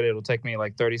go through it. It'll take me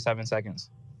like 37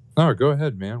 seconds. No, go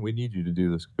ahead, man. We need you to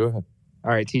do this. Go ahead. All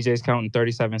right, TJ's counting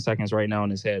 37 seconds right now in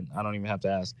his head. I don't even have to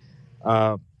ask.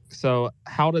 So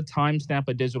how to timestamp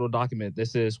a digital document.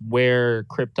 This is where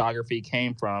cryptography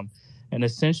came from. And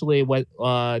essentially what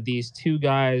these two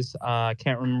guys,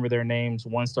 can't remember their names.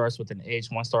 One starts with an H,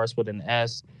 one starts with an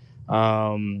S.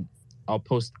 I'll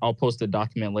post the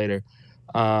document later.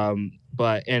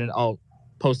 But I'll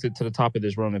post it to the top of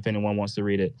this room if anyone wants to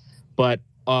read it. But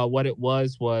what it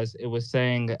was it was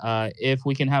saying, if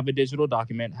we can have a digital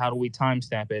document, how do we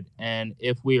timestamp it? And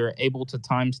if we are able to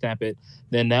timestamp it,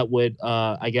 then that would,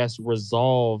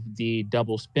 resolve the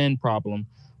double spin problem.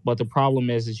 But the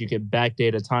problem is you could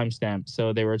backdate a timestamp.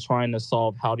 So they were trying to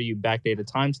solve how do you backdate a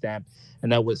timestamp,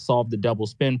 and that would solve the double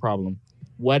spin problem.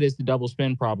 What is the double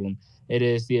spin problem? It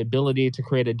is the ability to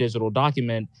create a digital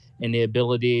document and the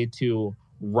ability to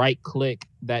right-click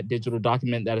that digital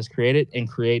document that is created and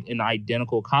create an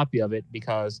identical copy of it,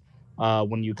 because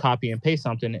when you copy and paste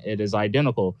something, it is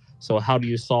identical. So how do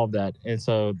you solve that? And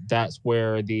so that's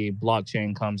where the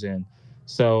blockchain comes in.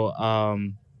 So,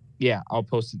 I'll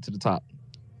post it to the top.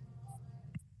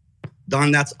 Don,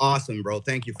 that's awesome, bro.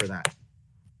 Thank you for that.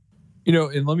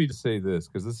 And let me just say this,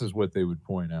 because this is what they would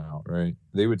point out, right?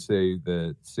 They would say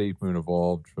that SafeMoon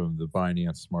evolved from the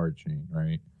Binance Smart Chain,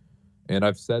 right? And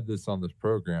I've said this on this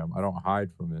program. I don't hide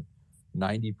from it.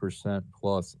 90%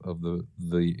 plus of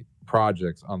the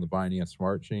projects on the Binance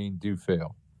Smart Chain do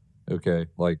fail. Okay,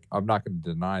 like I'm not going to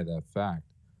deny that fact.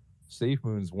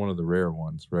 SafeMoon's one of the rare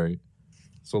ones, right?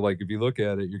 So like if you look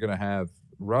at it, you're going to have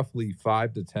roughly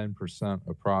 5 to 10%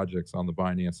 of projects on the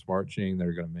Binance Smart Chain that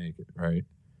are going to make it, right?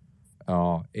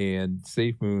 And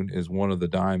SafeMoon is one of the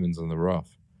diamonds in the rough.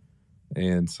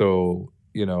 And so,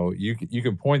 you know, you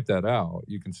can point that out.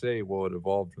 You can say, well, it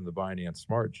evolved from the Binance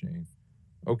Smart Chain.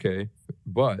 Okay,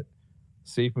 but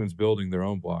SafeMoon's building their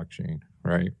own blockchain,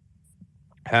 right?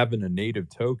 Having a native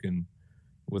token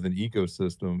with an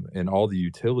ecosystem and all the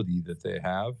utility that they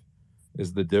have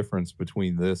is the difference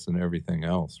between this and everything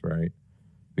else, right?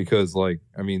 Because like,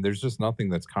 I mean, there's just nothing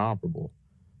that's comparable.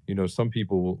 You know, some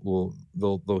people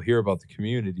they'll hear about the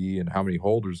community and how many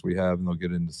holders we have, and they'll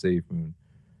get into SafeMoon.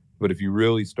 But if you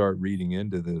really start reading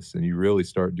into this and you really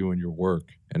start doing your work,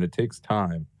 and it takes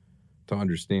time to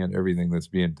understand everything that's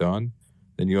being done,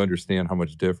 then you understand how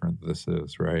much different this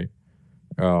is, right?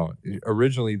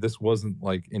 Originally, this wasn't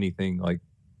like anything like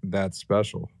that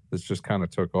special. This just kind of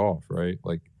took off, right?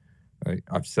 Like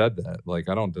I've said that. Like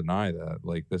I don't deny that.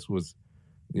 Like this was,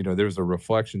 you know, there's a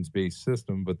reflections-based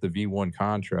system, but the V1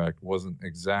 contract wasn't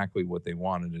exactly what they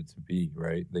wanted it to be,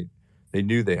 right? They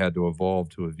knew they had to evolve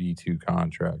to a V2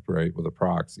 contract, right, with a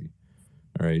proxy,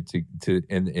 right?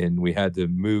 And we had to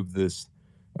move this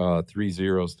 3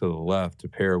 zeros to the left to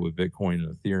pair with Bitcoin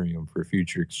and Ethereum for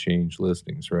future exchange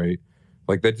listings, right?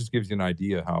 Like that just gives you an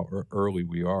idea how early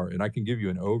we are. And I can give you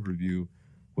an overview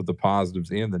with the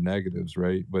positives and the negatives,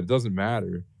 right? But it doesn't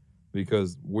matter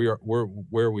because we're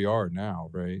where we are now,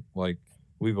 right? Like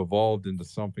we've evolved into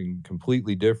something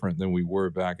completely different than we were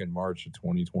back in March of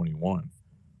 2021.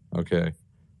 Okay.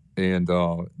 And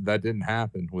that didn't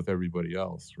happen with everybody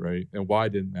else, right? And why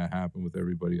didn't that happen with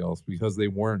everybody else? Because they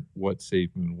weren't what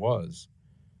SafeMoon was,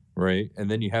 right? And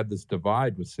then you had this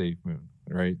divide with SafeMoon,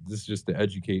 right? This is just to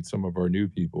educate some of our new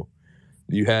people.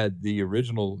 You had the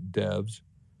original devs,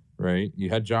 right? You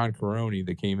had John Caroni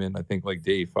that came in, I think, like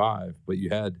day 5, but you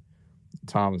had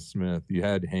Thomas Smith, you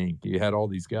had Hank, you had all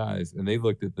these guys, and they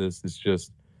looked at this as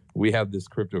just, we have this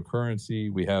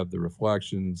cryptocurrency, we have the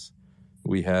reflections,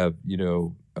 we have, you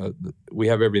know, we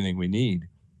have everything we need.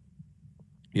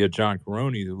 You had John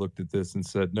Caroni that looked at this and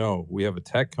said, no, we have a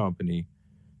tech company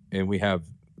and we have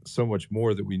so much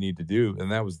more that we need to do.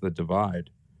 And that was the divide.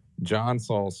 John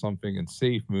saw something in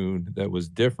SafeMoon that was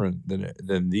different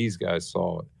than these guys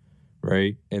saw it,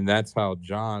 right? And that's how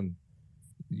John,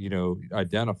 you know,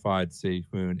 identified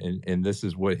SafeMoon, and this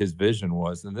is what his vision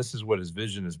was, and this is what his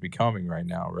vision is becoming right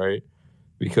now, right?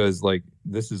 Because like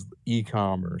this is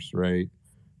e-commerce, right?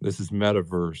 This is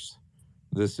metaverse.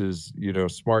 This is, you know,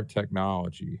 smart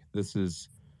technology. This is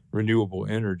renewable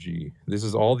energy. This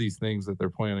is all these things that they're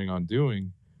planning on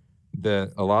doing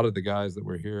that a lot of the guys that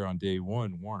were here on day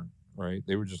 1 weren't, right?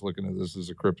 They were just looking at this as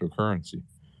a cryptocurrency.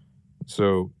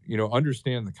 So, you know,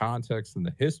 understand the context and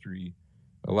the history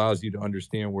allows you to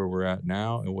understand where we're at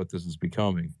now and what this is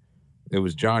becoming. It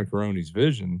was John Caroni's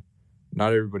vision.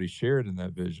 Not everybody shared in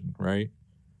that vision, right?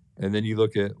 And then you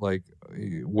look at like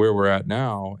where we're at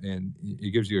now, and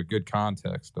it gives you a good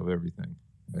context of everything,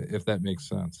 if that makes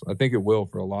sense. I think it will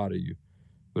for a lot of you.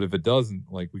 But if it doesn't,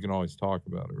 like we can always talk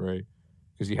about it, right?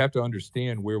 Because you have to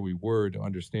understand where we were to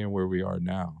understand where we are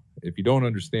now. If you don't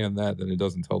understand that, then it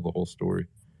doesn't tell the whole story.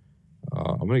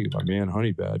 I'm going to get my man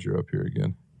Honey Badger up here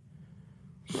again.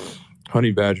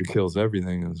 Honey Badger kills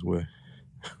everything in his way.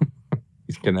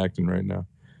 He's connecting right now.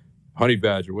 Honey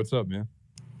Badger, what's up, man?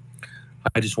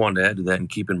 I just wanted to add to that and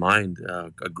keep in mind,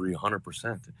 agree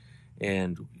 100%.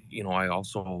 And, you know, I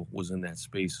also was in that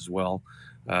space as well.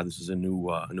 This is a new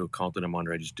account that I'm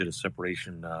under. I just did a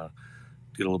separation, did a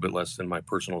little bit less than my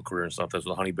personal career and stuff. That's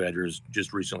what Honey Badger is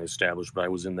just recently established, but I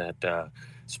was in that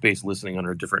space listening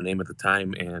under a different name at the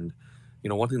time. And, you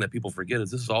know, one thing that people forget is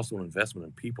this is also an investment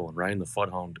in people. And Ryan the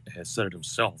Fudhound has said it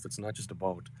himself. It's not just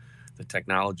about the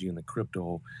technology and the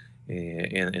crypto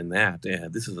and that.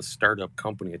 This is a startup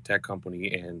company, a tech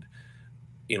company. And,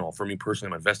 you know, for me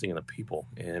personally, I'm investing in the people.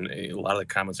 And a lot of the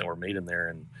comments that were made in there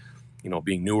and, you know,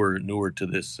 being newer to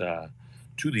this,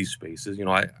 to these spaces, you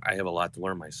know, I have a lot to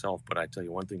learn myself, but I tell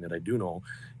you one thing that I do know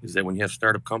is that when you have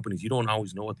startup companies, you don't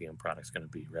always know what the end product's going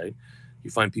to be, right? You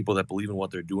find people that believe in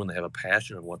what they're doing, they have a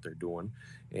passion in what they're doing,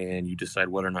 and you decide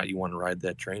whether or not you want to ride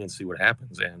that train and see what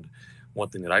happens. And one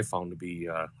thing that I found to be,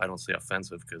 I don't say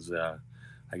offensive because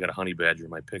I got a Honey Badger in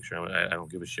my picture. I don't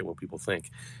give a shit what people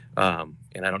think, and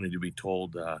I don't need to be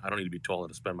told. I don't need to be told how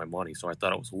to spend my money. So I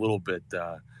thought it was a little bit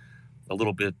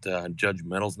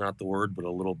judgmental is not the word, but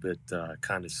a little bit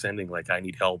condescending. Like I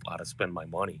need help how to spend my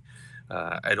money.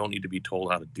 I don't need to be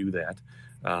told how to do that.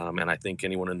 And I think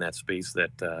anyone in that space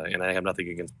that, and I have nothing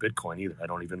against Bitcoin either. I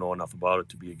don't even know enough about it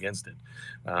to be against it.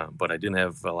 But I didn't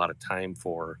have a lot of time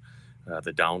for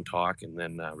the down talk. And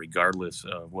then regardless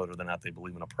of whether or not they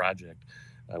believe in a project,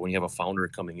 when you have a founder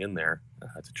coming in there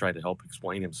to try to help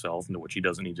explain himself, which he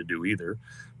doesn't need to do either,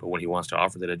 but when he wants to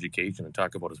offer that education and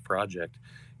talk about his project,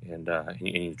 and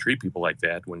you treat people like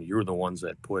that, when you're the ones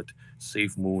that put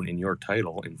Safe Moon in your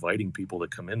title, inviting people to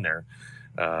come in there,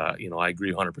 I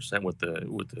agree 100% with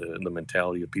the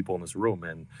mentality of people in this room.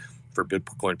 And for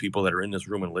Bitcoin people that are in this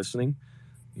room and listening,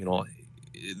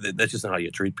 that's just not how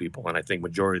you treat people. And I think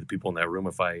majority of the people in that room,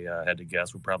 if I had to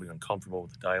guess, were probably uncomfortable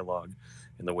with the dialogue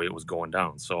and the way it was going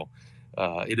down. So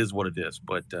it is what it is.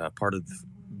 But part of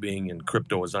being in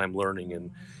crypto, as I'm learning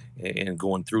and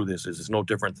going through this, is it's no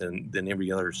different than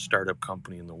every other startup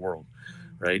company in the world,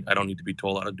 right? I don't need to be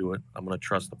told how to do it. I'm going to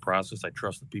trust the process. I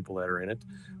trust the people that are in it.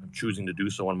 I'm choosing to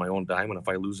do so on my own dime. And if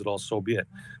I lose it all, so be it.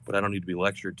 But I don't need to be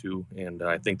lectured to. And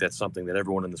I think that's something that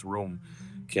everyone in this room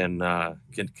can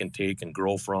take and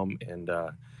grow from,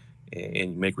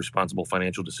 and make responsible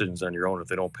financial decisions on your own. If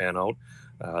they don't pan out,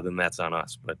 then that's on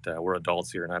us. But we're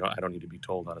adults here, and I don't need to be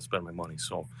told how to spend my money.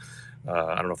 So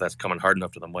I don't know if that's coming hard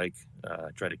enough to the mic.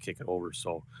 Try to kick it over.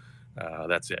 So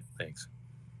that's it. Thanks.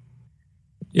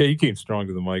 Yeah, you came strong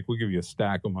to the mic. We'll give you a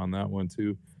stack them on that one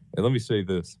too. And let me say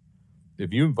this: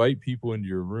 if you invite people into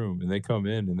your room and they come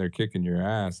in and they're kicking your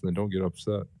ass, then don't get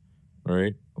upset.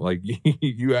 Right? Like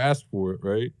you asked for it,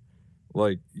 right?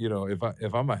 Like,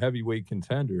 if I'm a heavyweight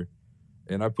contender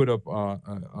and I put up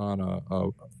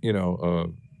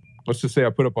let's just say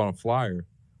I put up on a flyer,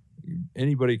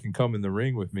 anybody can come in the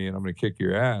ring with me and I'm going to kick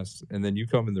your ass. And then you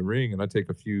come in the ring and I take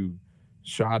a few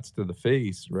shots to the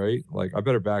face, right? Like, I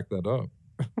better back that up.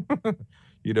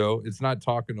 It's not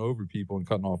talking over people and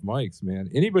cutting off mics,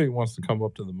 man. Anybody who wants to come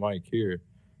up to the mic here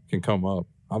can come up.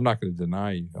 I'm not going to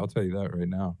deny you. I'll tell you that right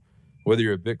now. Whether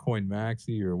you're a Bitcoin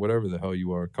maxi or whatever the hell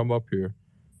you are, come up here,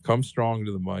 come strong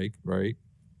to the mic, right?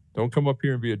 Don't come up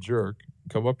here and be a jerk.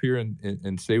 Come up here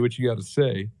and say what you got to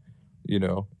say,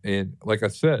 And like I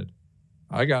said,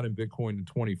 I got in Bitcoin in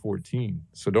 2014.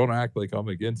 So don't act like I'm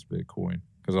against Bitcoin,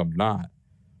 because I'm not.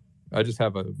 I just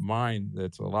have a mind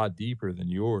that's a lot deeper than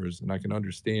yours, and I can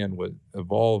understand what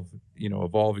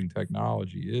evolving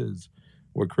technology is,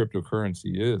 what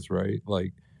cryptocurrency is, right?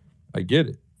 Like, I get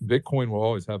it. Bitcoin will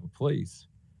always have a place.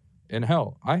 And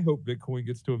hell, I hope Bitcoin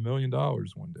gets to $1 million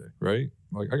one day, right?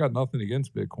 Like, I got nothing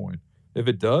against Bitcoin. If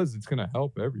it does, it's going to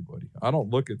help everybody. I don't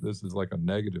look at this as like a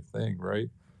negative thing, right?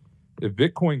 If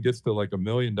Bitcoin gets to like $1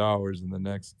 million in the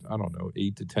next,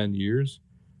 8 to 10 years,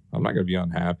 I'm not going to be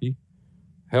unhappy.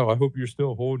 Hell, I hope you're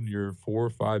still holding your 4 or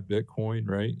 5 Bitcoin,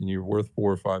 right? And you're worth $4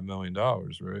 or $5 million,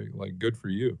 right? Like, good for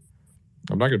you.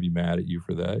 I'm not going to be mad at you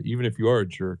for that, even if you are a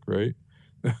jerk, right?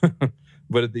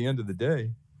 But at the end of the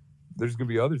day, there's going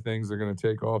to be other things that are going to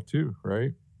take off too,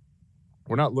 right?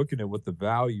 We're not looking at what the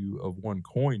value of one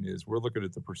coin is. We're looking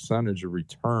at the percentage of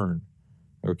return,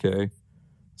 okay?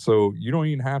 So you don't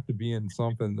even have to be in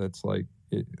something that's like,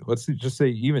 let's just say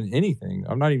even anything.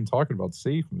 I'm not even talking about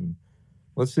SafeMoon.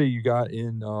 Let's say you got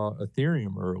in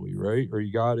Ethereum early, right? Or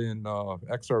you got in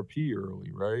XRP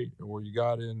early, right? Or you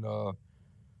got in,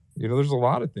 there's a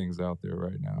lot of things out there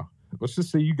right now. Let's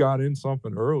just say you got in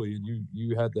something early and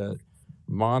you had that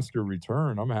monster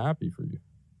return. I'm happy for you.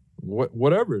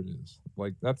 Whatever it is,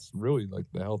 like, that's really like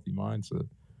the healthy mindset.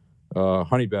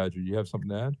 Honey Badger, you have something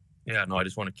to add? Yeah, no, I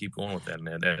just want to keep going with that,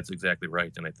 man. That's exactly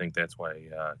right. And I think that's why,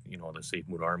 the Safe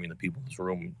Moon Army and the people in this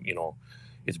room,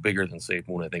 it's bigger than Safe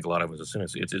Moon. I think a lot of us assume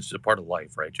it's a part of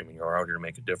life, right, Jimmy? You're out here to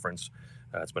make a difference.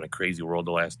 It's been a crazy world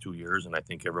the last 2 years, and I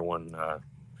think everyone,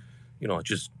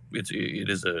 it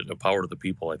is a power to the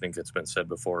people. I think it's been said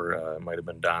before. It might have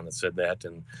been Don that said that,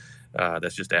 and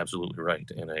that's just absolutely right.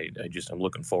 And I'm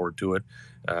looking forward to it.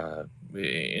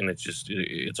 And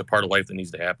it's a part of life that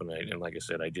needs to happen. And like I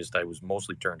said, I was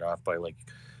mostly turned off by, like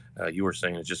you were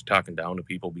saying, it's just talking down to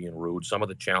people, being rude. Some of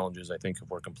the challenges, I think, if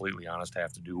we're completely honest,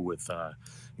 have to do with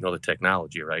the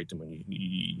technology, right? And when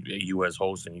you as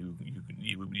host and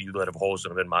you let a host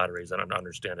and have been moderators, I don't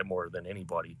understand it more than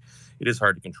anybody. It is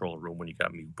hard to control a room when you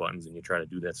got mute buttons and you try to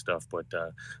do that stuff. But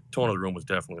tone of the room was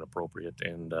definitely inappropriate.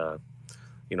 And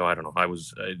I don't know. I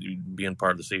was being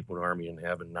part of the Safe Moon Army and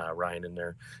having Ryan in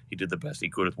there. He did the best he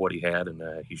could with what he had, and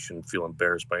he shouldn't feel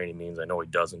embarrassed by any means. I know he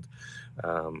doesn't,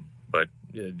 but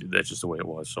that's just the way it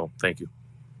was. So thank you.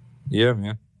 Yeah,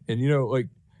 man. And like,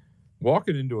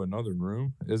 walking into another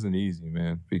room isn't easy,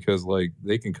 man, because like,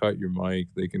 they can cut your mic,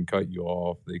 they can cut you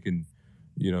off, they can,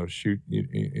 shoot,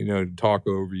 talk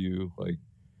over you. Like,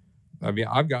 I mean,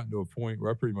 I've gotten to a point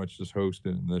where I pretty much just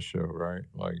hosted in this show, right?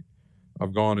 Like,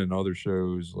 I've gone in other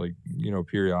shows, like,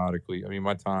 periodically. I mean,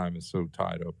 my time is so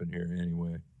tied up in here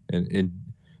anyway, and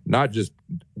not just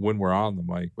when we're on the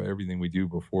mic, but everything we do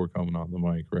before coming on the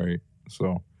mic, right?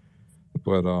 So,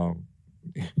 but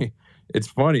it's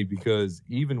funny because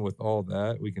even with all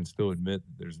that, we can still admit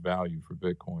that there's value for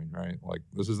Bitcoin, right? Like,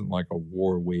 this isn't like a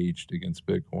war waged against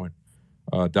Bitcoin.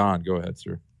 Don, go ahead,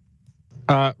 sir.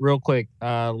 Real quick,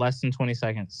 less than 20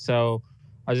 seconds. So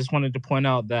I just wanted to point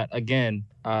out that, again,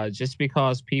 just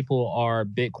because people are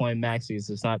Bitcoin maxis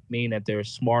does not mean that they're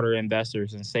smarter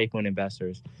investors and SafeMoon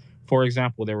investors. For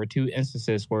example, there were 2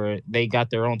 instances where they got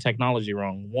their own technology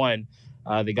wrong. One,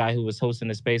 the guy who was hosting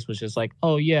the space was just like,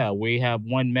 oh, yeah, we have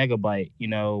 1 megabyte,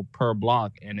 per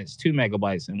block, and it's 2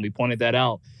 megabytes. And we pointed that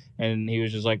out. And he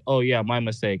was just like, oh, yeah, my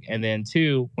mistake. And then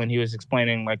 2, when he was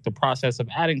explaining like the process of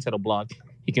adding to the block,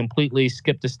 he completely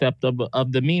skipped a step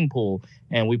of the meme pool,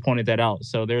 and we pointed that out.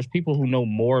 So there's people who know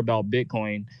more about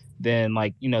Bitcoin than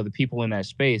the people in that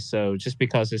space. So just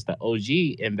because it's the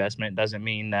OG investment doesn't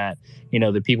mean that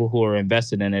the people who are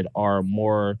invested in it are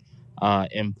more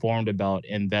informed about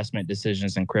investment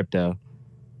decisions in crypto.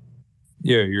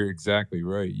 Yeah, you're exactly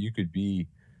right. You could be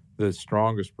the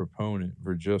strongest proponent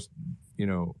for just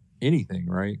anything,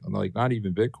 right? Like, not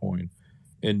even Bitcoin,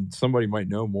 and somebody might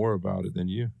know more about it than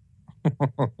you.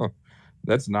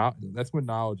 That's when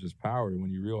knowledge is power,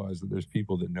 when you realize that there's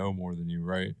people that know more than you,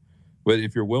 right? But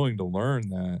if you're willing to learn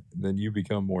that, then you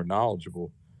become more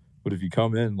knowledgeable. But if you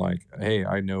come in like, hey,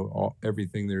 I know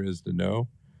everything there is to know,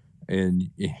 and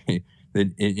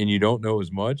then and you don't know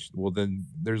as much, well, then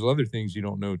there's other things you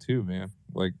don't know too, man.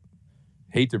 Like,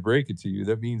 hate to break it to you,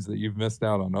 that means that you've missed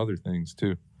out on other things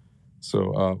too.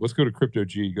 So let's go to Crypto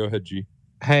G. Go ahead, G.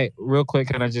 Hey, real quick,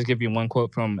 can I just give you one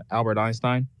quote from Albert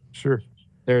Einstein? Sure.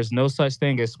 There's no such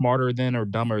thing as smarter than or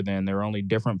dumber than. There are only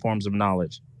different forms of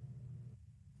knowledge.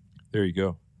 There you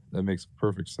go. That makes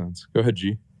perfect sense. Go ahead,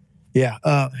 G. Yeah.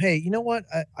 Hey, you know what?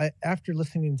 I after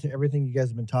listening to everything you guys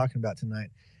have been talking about tonight,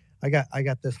 I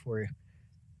got this for you.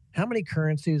 How many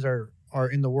currencies are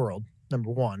in the world?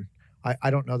 Number one. I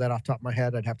don't know that off the top of my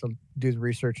head. I'd have to do the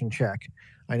research and check.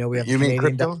 I know we have. You mean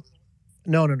crypto?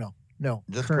 No.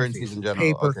 Just currencies in general.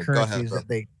 Paper Okay, currencies go ahead, that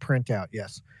they print out.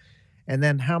 Yes. And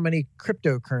then how many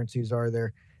cryptocurrencies are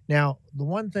there? Now, the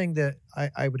one thing that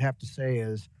I would have to say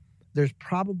is there's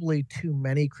probably too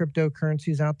many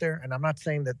cryptocurrencies out there. And I'm not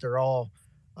saying that they're all,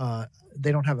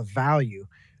 they don't have a value,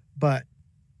 but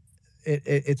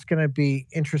it's going to be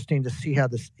interesting to see how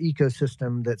this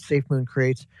ecosystem that SafeMoon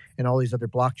creates and all these other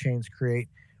blockchains create,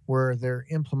 where they're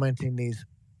implementing these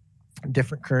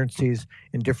different currencies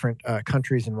in different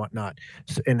countries and whatnot,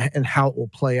 so, and how it will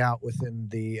play out within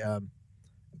the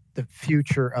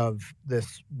future of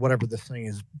this, whatever this thing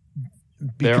is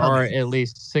becoming. There are at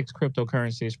least 6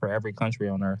 cryptocurrencies for every country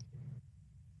on Earth.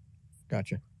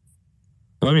 Gotcha.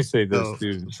 Let me say this,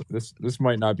 too. This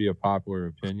might not be a popular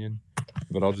opinion,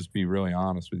 but I'll just be really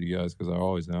honest with you guys, because I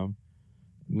always am.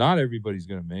 Not everybody's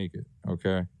going to make it,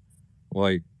 okay?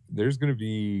 Like, there's going to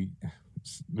be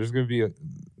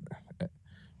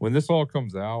when this all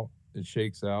comes out, it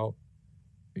shakes out,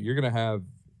 you're going to have,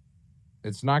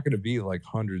 it's not going to be like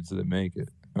hundreds that make it,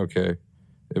 okay?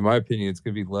 In my opinion, it's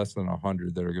going to be less than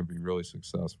 100 that are going to be really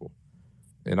successful.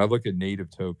 And I look at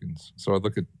native tokens. So I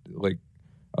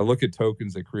look at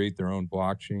tokens that create their own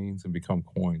blockchains and become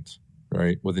coins,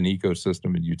 right? With an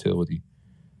ecosystem and utility.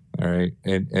 All right.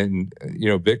 And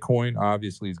Bitcoin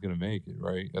obviously is going to make it,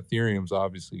 right? Ethereum's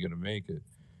obviously going to make it.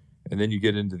 And then you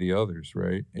get into the others,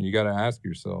 right? And you got to ask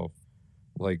yourself,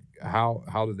 like, how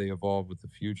do they evolve with the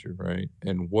future, right?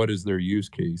 And what is their use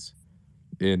case?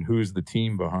 And who's the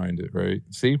team behind it, right?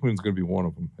 SafeMoon's going to be one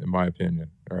of them, in my opinion.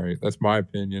 All right. That's my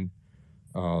opinion.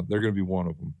 They're going to be one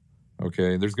of them.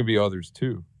 Okay. There's going to be others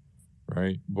too,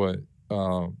 right? But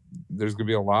there's going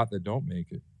to be a lot that don't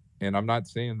make it. And I'm not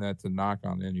saying that to knock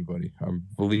on anybody.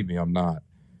 Believe me, I'm not.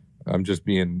 I'm just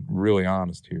being really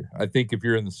honest here. I think if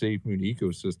you're in the SafeMoon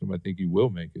ecosystem, I think you will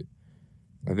make it.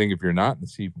 I think if you're not in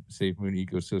the SafeMoon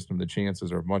ecosystem, the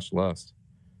chances are much less.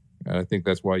 And I think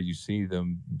that's why you see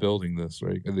them building this,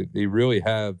 right? They really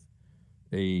have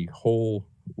a whole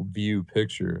view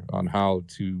picture on how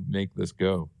to make this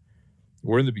go.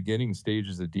 We're in the beginning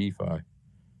stages of DeFi,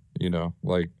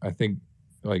 I think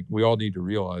we all need to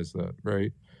realize that,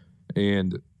 right?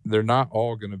 And they're not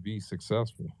all going to be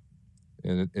successful.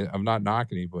 And I'm not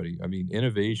knocking anybody. I mean,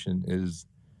 innovation is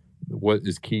what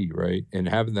is key, right? And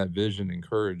having that vision and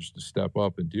courage to step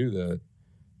up and do that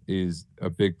is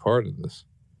a big part of this.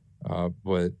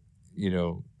 But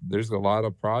there's a lot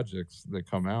of projects that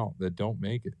come out that don't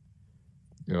make it,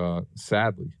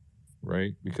 sadly,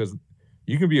 right? Because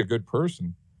you can be a good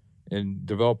person and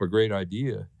develop a great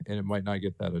idea, and it might not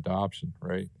get that adoption,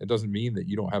 right? It doesn't mean that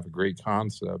you don't have a great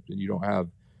concept and you don't have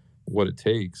what it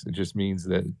takes. It just means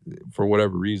that for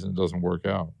whatever reason, it doesn't work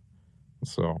out.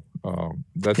 So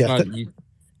that's not.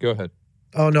 Go ahead.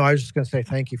 Oh no, I was just going to say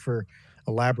thank you for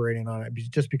elaborating on it.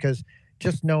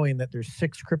 Just knowing that there's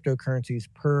 6 cryptocurrencies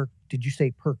per. Did you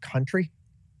say per country?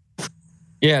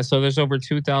 Yeah, so there's over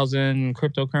 2,000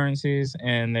 cryptocurrencies,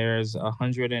 and there's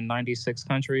 196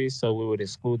 countries. So we would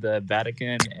exclude the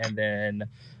Vatican and then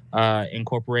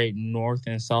incorporate North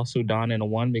and South Sudan into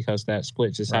one, because that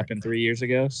split just happened 3 years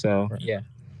ago. So yeah,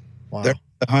 wow. There's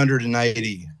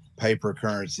 180 paper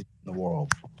currencies in the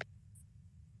world.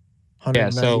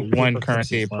 Yeah, so one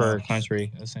currency per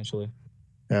country, essentially.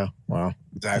 Yeah, wow,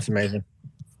 that's amazing.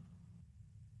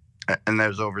 And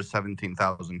there's over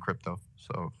 17,000 crypto.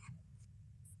 So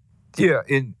yeah,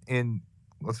 in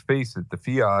let's face it, the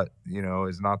fiat,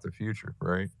 is not the future,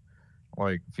 right?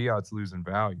 Like, fiat's losing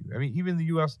value. I mean, even the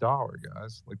U.S. dollar,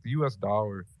 guys. Like, the U.S.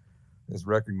 dollar is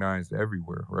recognized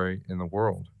everywhere, right, in the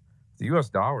world. The U.S.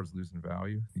 dollar is losing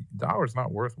value. The dollar's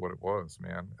not worth what it was,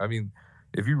 man. I mean,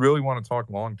 if you really want to talk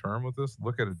long term with this,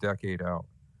 look at a decade out.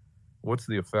 What's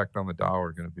the effect on the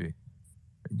dollar going to be?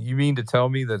 You mean to tell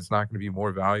me that it's not going to be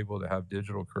more valuable to have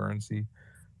digital currency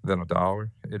than a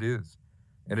dollar? It is.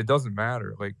 And it doesn't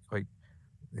matter. Like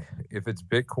if it's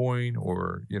Bitcoin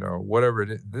or, whatever it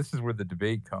is, this is where the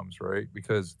debate comes, right?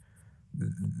 Because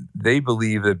they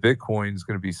believe that Bitcoin is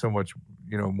going to be so much,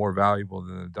 more valuable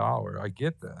than a dollar. I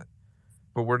get that.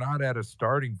 But we're not at a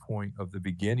starting point of the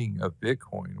beginning of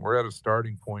Bitcoin. We're at a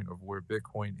starting point of where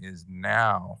Bitcoin is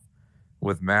now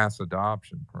with mass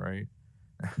adoption, right?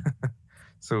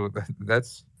 So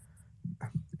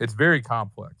it's very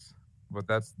complex, but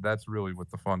that's really what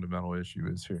the fundamental issue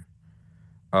is here.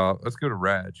 Let's go to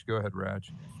Raj. Go ahead,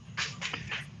 Raj.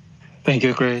 Thank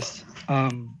you, Chris.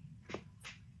 I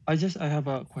have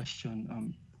a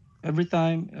question. Every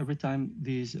time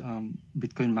these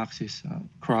Bitcoin maxis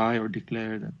cry or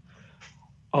declare that,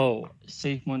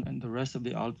 SafeMoon and the rest of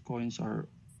the altcoins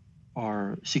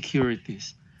are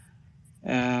securities,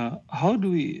 how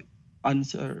do we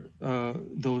answer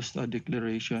those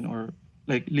declaration, or,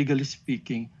 like, legally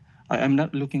speaking? I'm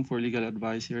not looking for legal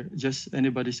advice here, just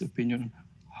anybody's opinion.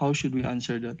 How should we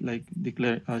answer that? Like,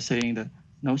 saying that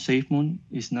no, SafeMoon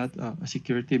is not a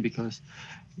security because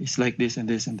it's like this and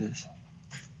this and this.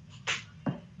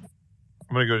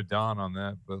 I'm going to go to Don on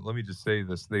that, but let me just say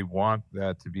this. They want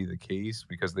that to be the case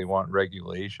because they want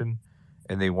regulation,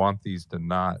 and they want these to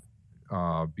not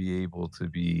be able to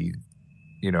be,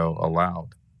 allowed,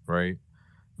 right?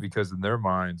 Because in their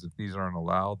minds, if these aren't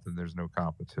allowed, then there's no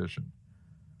competition.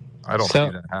 I don't see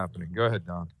that happening. Go ahead,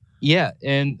 Don. Yeah,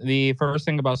 and the first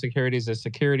thing about securities is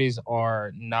securities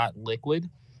are not liquid,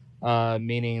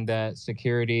 meaning that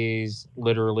securities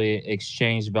literally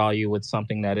exchange value with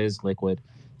something that is liquid.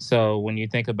 So when you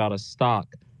think about a stock,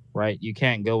 right, you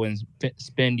can't go and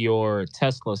spend your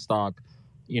Tesla stock,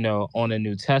 on a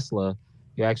new Tesla.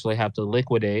 You actually have to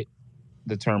liquidate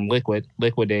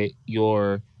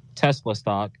your Tesla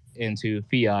stock into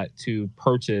fiat to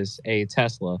purchase a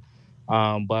Tesla.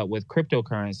 But with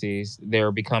cryptocurrencies,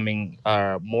 they're becoming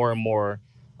more and more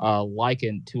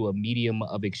likened to a medium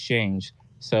of exchange.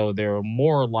 So they're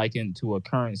more likened to a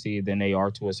currency than they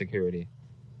are to a security,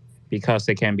 because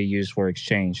they can be used for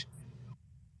exchange.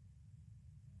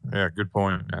 Yeah, good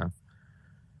point, man.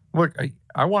 Look,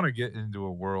 I want to get into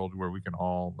a world where we can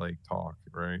all, like, talk,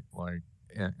 right? Like,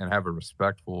 and have a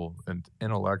respectful and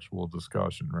intellectual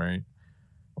discussion, right?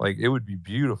 Like, it would be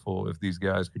beautiful if these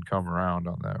guys could come around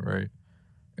on that, right?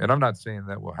 And I'm not saying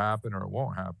that will happen or it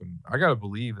won't happen. I got to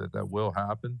believe that will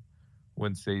happen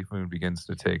when SafeMoon begins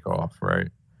to take off, right?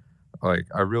 Like,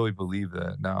 I really believe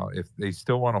that. Now, if they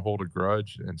still want to hold a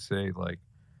grudge and say, like,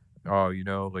 oh,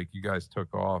 like, you guys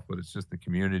took off, but it's just the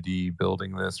community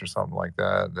building this or something like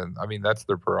that, then, I mean, that's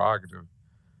their prerogative.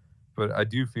 But I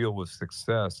do feel with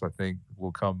success, I think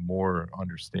will come more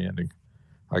understanding,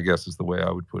 I guess is the way I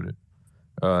would put it.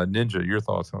 Ninja, your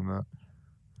thoughts on that?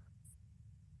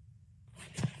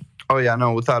 Oh, yeah,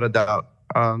 no, without a doubt.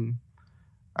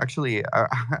 Actually,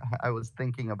 I was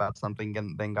thinking about something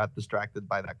and then got distracted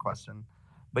by that question.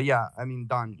 But yeah, I mean,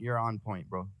 Don, you're on point,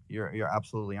 bro. You're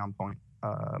absolutely on point.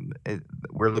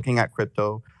 We're looking at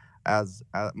crypto as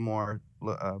more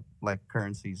like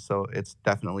currencies, so it's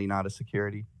definitely not a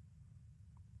security.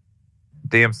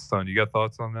 Damn, son, you got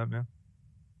thoughts on that, man?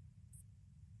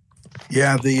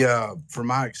 Yeah, from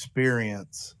my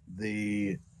experience,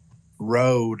 the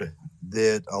road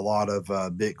that a lot of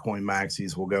Bitcoin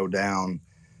maxis will go down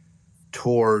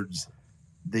towards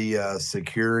the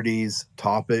securities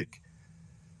topic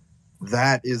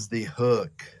that is the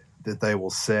hook that they will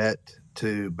set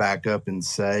to back up and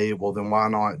say, well, then why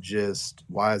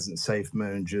isn't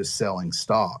SafeMoon just selling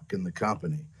stock in the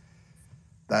company?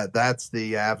 That's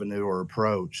the avenue or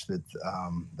approach that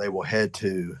they will head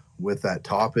to with that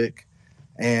topic.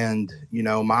 And,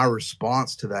 my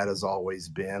response to that has always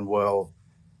been, well,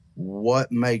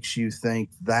 what makes you think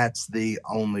that's the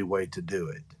only way to do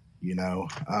it?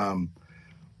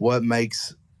 What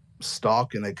makes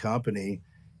stock in a company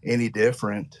any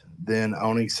different than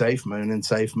owning SafeMoon and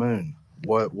SafeMoon?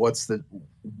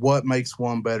 What makes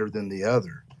one better than the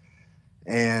other?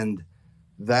 And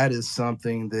that is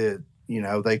something that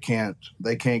they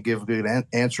can't give a good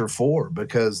answer for,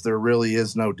 because there really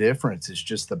is no difference. It's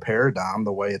just the paradigm,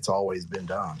 the way it's always been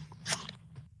done.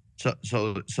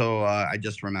 So I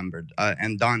just remembered,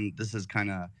 and Don, this is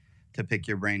kind of to pick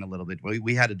your brain a little bit.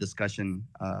 We had a discussion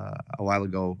a while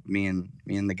ago, me and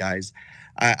the guys.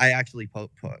 I actually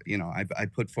I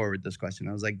put forward this question.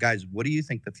 I was like, guys, what do you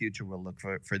think the future will look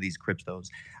for these cryptos?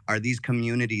 Are these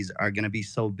communities going to be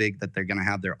so big that they're going to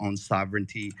have their own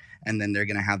sovereignty, and then they're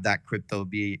going to have that crypto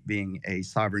being a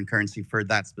sovereign currency for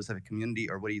that specific community?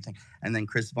 Or what do you think? And then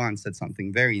Chris Vaughn said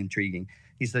something very intriguing.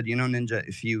 He said, Ninja,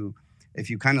 if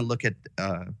you kind of look at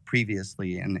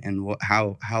previously and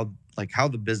how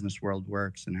the business world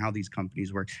works and how these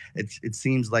companies work, it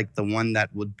seems like the one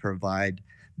that would provide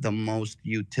the most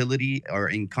utility or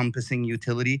encompassing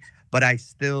utility. But I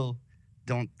still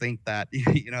don't think that,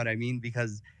 you know what I mean?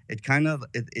 Because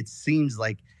it seems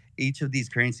like each of these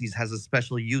currencies has a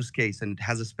special use case and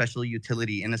has a special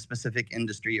utility in a specific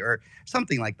industry or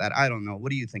something like that. I don't know. What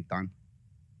do you think, Don?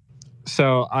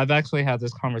 So I've actually had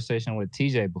this conversation with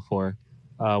TJ before,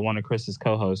 one of Chris's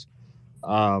co-hosts,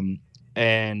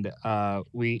 and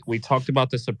we talked about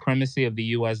the supremacy of the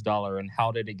U.S. dollar and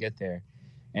how did it get there,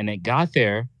 and it got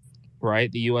there,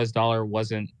 right? The U.S. dollar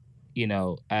wasn't,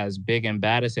 as big and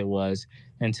bad as it was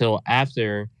until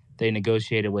after they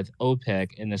negotiated with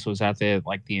OPEC, and this was after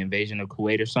like the invasion of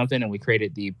Kuwait or something, and we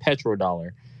created the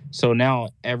petrodollar. So now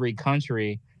every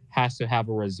country has to have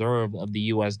a reserve of the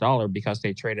U.S. dollar because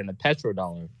they trade in a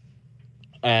petrodollar.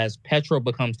 As petrol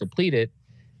becomes depleted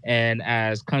and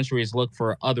as countries look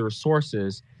for other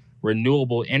sources,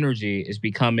 renewable energy is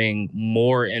becoming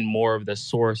more and more of the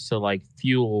source to like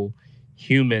fuel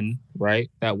human, right?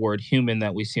 That word human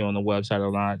that we see on the website a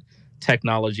lot,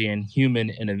 technology and human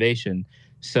innovation.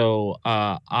 So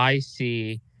I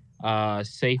see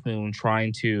SafeMoon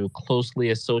trying to closely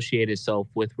associate itself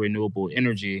with renewable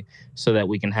energy so that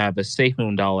we can have a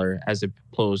SafeMoon dollar as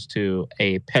opposed to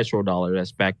a petrodollar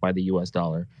that's backed by the US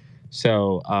dollar.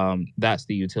 So that's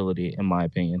the utility, in my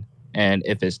opinion. And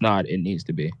if it's not, it needs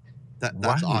to be.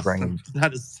 That's awesome.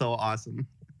 That is so awesome.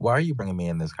 Why are you bringing me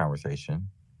in this conversation?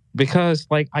 Because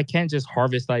I can't just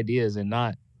harvest ideas and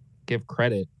not give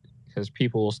credit, because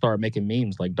people will start making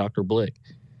memes like Dr. Blick.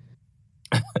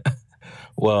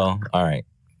 Well, all right.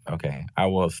 Okay. I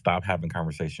will stop having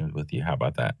conversations with you. How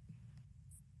about that?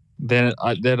 Then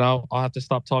I'll have to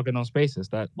stop talking on Spaces.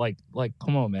 That like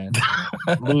come on, man.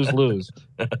 lose.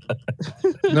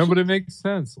 No, but it makes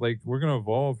sense. Like, we're gonna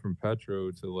evolve from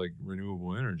petro to like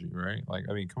renewable energy, right? Like,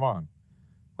 I mean, come on.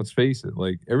 Let's face it.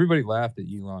 Like, everybody laughed at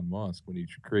Elon Musk when he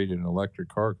created an electric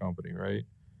car company, right?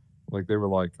 Like, they were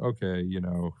like, okay,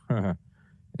 and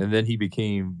then he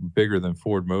became bigger than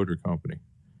Ford Motor Company.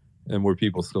 And were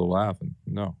people still laughing?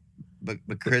 No. But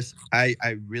Chris, I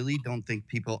really don't think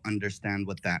people understand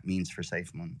what that means for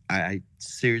SafeMoon. I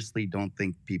seriously don't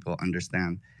think people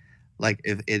understand. Like,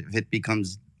 if it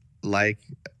becomes like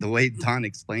the way Don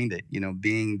explained it,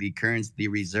 being the currency, the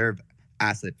reserve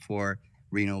asset for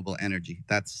renewable energy.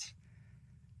 That's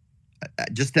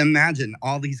just imagine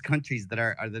all these countries that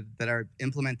are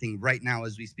implementing right now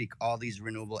as we speak all these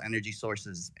renewable energy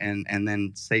sources, and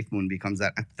then SafeMoon becomes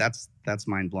that. That's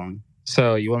mind blowing.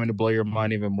 So you want me to blow your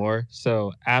mind even more?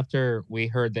 So after we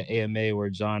heard the AMA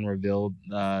where John revealed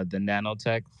the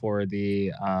nanotech for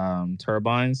the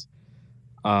turbines,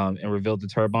 and revealed the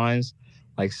turbines,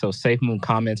 so SafeMoon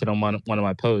commented on one of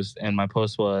my posts, and my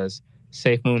post was,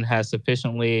 SafeMoon has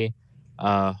sufficiently,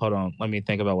 hold on, let me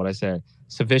think about what I said,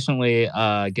 sufficiently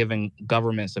given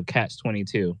governments of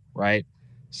catch-22, right?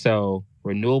 So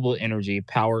renewable energy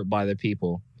powered by the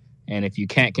people. And if you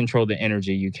can't control the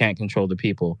energy, you can't control the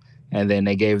people. And then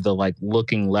they gave the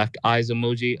looking left eyes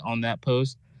emoji on that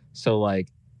post. So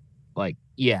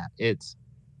yeah,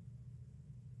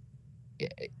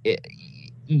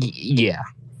 yeah.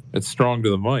 It's strong to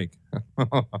the mic.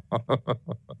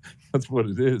 That's what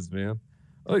it is, man.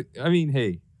 I mean,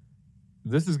 hey,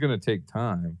 this is going to take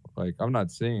time. I'm not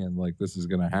saying this is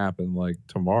going to happen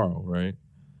tomorrow, right?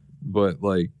 But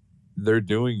they're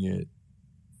doing it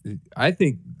I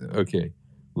think, okay,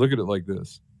 look at it like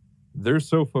this. They're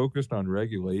so focused on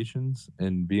regulations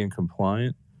and being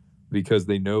compliant because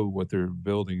they know what they're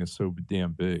building is so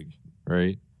damn big,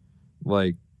 right?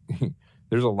 Like,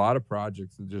 there's a lot of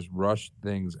projects that just rush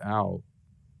things out.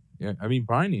 Yeah, I mean,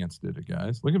 Binance did it,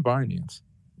 guys. Look at Binance.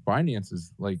 Binance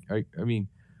is like, I mean,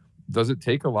 does it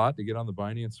take a lot to get on the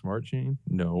Binance Smart Chain?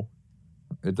 No,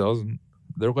 it doesn't.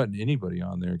 They're letting anybody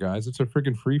on there, guys. It's a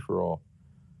freaking free for all.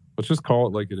 Let's just call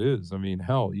it like it is. I mean,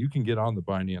 hell, you can get on the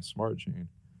Binance Smart Chain.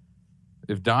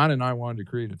 If Don and I wanted to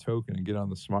create a token and get on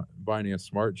the Binance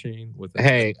Smart Chain with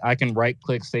Hey, I can right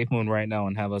click SafeMoon right now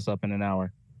and have us up in an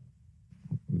hour.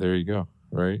 There you go.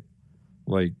 Right?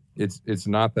 Like it's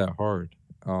not that hard.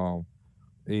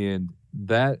 And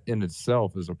that in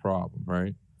itself is a problem,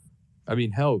 right? I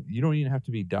mean, hell, you don't even have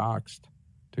to be doxxed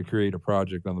to create a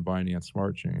project on the Binance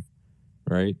Smart Chain,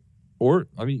 right? Or,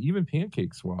 I mean, even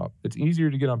Pancake Swap. It's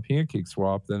easier to get on Pancake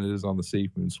Swap than it is on the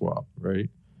SafeMoon Swap, right?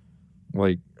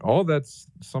 Like, all that's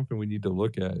something we need to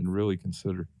look at and really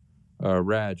consider.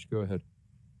 Raj, go ahead.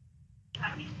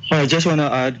 I just want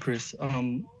to add, Chris.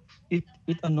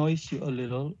 It annoys you a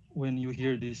little when you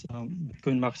hear this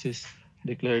Bitcoin maxis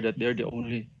declare that they're the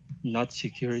only not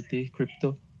security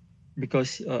crypto,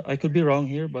 because I could be wrong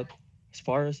here, but as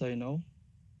far as I know,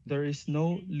 there is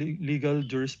no legal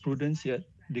jurisprudence yet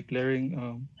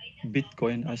declaring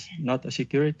Bitcoin as not a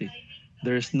security.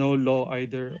 There is no law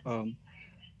either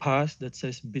passed that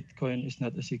says Bitcoin is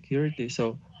not a security.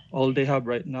 So all they have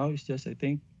right now is just, I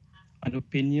think, an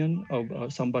opinion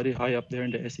of somebody high up there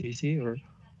in the SEC, or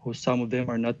who some of them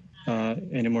are not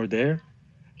anymore there,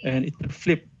 and it could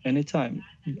flip anytime.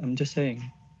 I'm just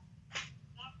saying.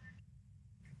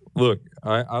 Look,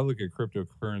 I look at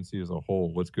cryptocurrency as a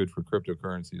whole. What's good for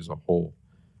cryptocurrency as a whole?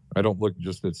 I don't look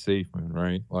just at SafeMoon,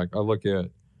 right? Like, I look at,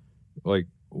 like,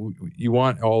 you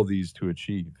want all these to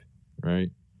achieve, right?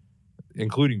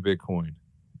 Including Bitcoin.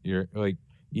 You're like,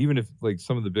 even if like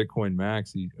some of the Bitcoin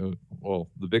maxi,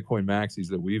 the Bitcoin maxis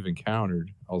that we've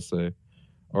encountered, I'll say,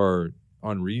 are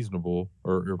unreasonable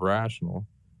or irrational.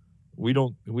 We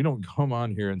don't come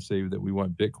on here and say that we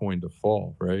want Bitcoin to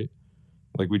fall, right?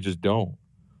 Like, we just don't.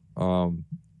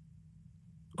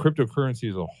 Cryptocurrency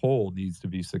as a whole needs to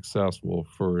be successful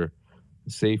for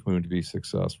SafeMoon to be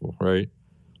successful, right?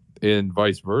 And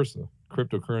vice versa.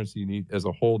 Cryptocurrency as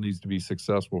a whole needs to be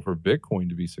successful for Bitcoin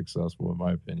to be successful, in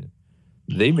my opinion.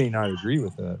 They may not agree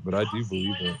with that, but I do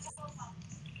believe it.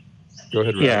 Go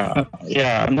ahead, Raj.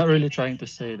 Yeah. I'm not really trying to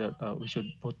say that we should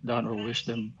put down or wish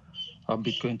them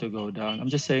Bitcoin to go down. I'm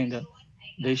just saying that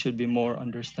they should be more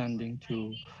understanding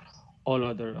to all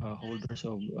other holders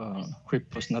of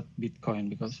cryptos, not Bitcoin,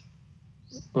 because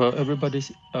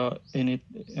everybody's in it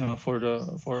for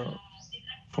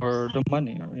the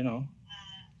money, or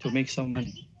to make some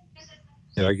money.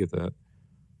 Yeah, I get that.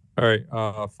 All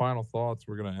right. Final thoughts.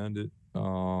 We're gonna end it.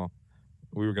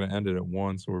 We were gonna end it at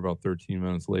 1, so we're about 13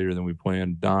 minutes later than we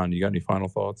planned. Don, you got any final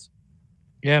thoughts?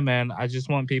 Yeah, man. I just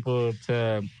want people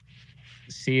to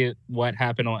see what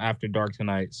happened on After Dark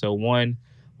tonight. So, one,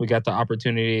 we got the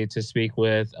opportunity to speak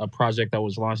with a project that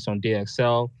was launched on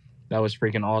DXL. That was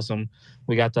freaking awesome.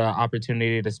 We got the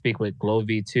opportunity to speak with Glow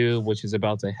V2, which is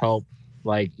about to help,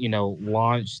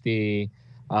 launch the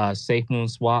SafeMoon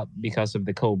swap because of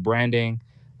the co-branding.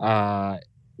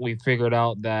 We figured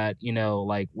out that,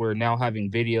 we're now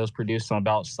having videos produced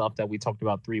about stuff that we talked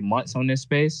about 3 months on this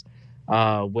space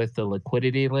with the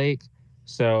liquidity lake.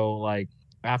 So,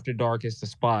 After Dark is the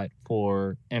spot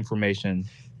for information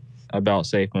about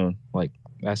SafeMoon.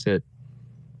 That's it.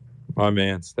 My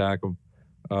man, stack them.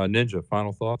 Ninja,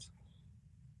 final thoughts?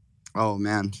 Oh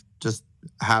man, just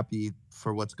happy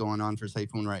for what's going on for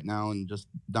SafeMoon right now, and just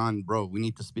Don, bro, we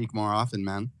need to speak more often,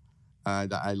 man.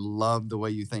 I love the way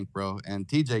you think, bro, and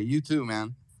TJ, you too,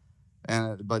 man.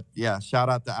 But yeah, shout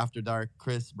out to After Dark,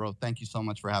 Chris, bro. Thank you so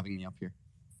much for having me up here.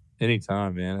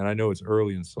 Anytime, man. And I know it's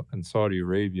early in Saudi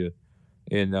Arabia,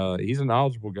 and he's a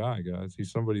knowledgeable guy, guys.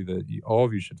 He's somebody that all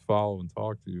of you should follow and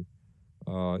talk to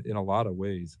in a lot of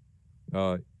ways.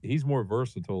 He's more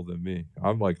versatile than me.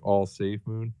 I'm like all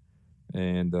SafeMoon,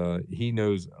 and he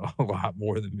knows a lot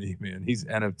more than me, man. He's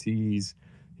NFTs.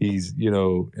 He's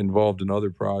involved in other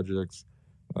projects.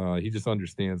 He just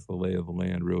understands the lay of the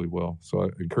land really well. So I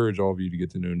encourage all of you to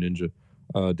get to know Ninja.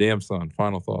 Damn son,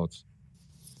 final thoughts.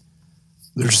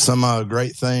 There's some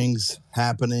great things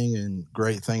happening and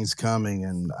great things coming,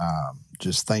 and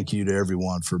just thank you to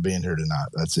everyone for being here tonight.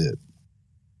 That's it.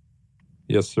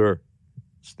 Yes, sir.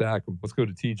 Stack them. Let's go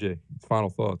to TJ. Final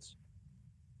thoughts.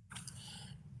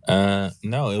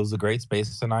 No, it was a great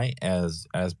space tonight as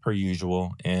per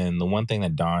usual. And the one thing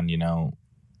that Don,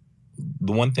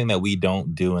 the one thing that we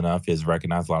don't do enough is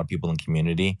recognize a lot of people in the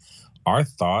community. Our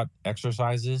thought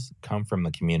exercises come from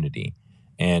the community,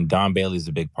 and Don Bailey is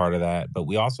a big part of that. But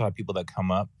we also have people that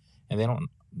come up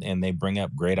and they bring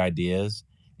up great ideas.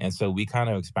 And so we kind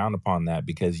of expound upon that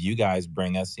because you guys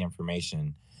bring us the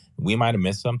information. We might have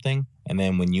missed something. And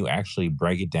then when you actually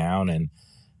break it down and,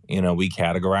 we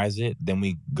categorize it, then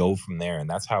we go from there. And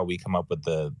that's how we come up with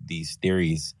these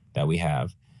theories that we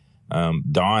have.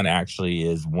 Don actually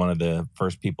is one of the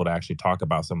first people to actually talk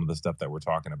about some of the stuff that we're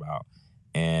talking about.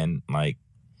 And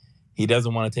he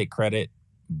doesn't want to take credit,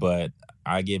 but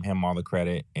I give him all the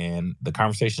credit, and the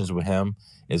conversations with him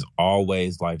is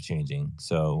always life-changing.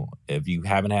 So if you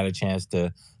haven't had a chance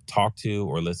to talk to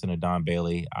or listen to Don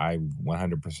Bailey, I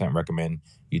 100% recommend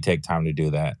you take time to do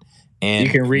that. And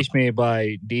you can reach me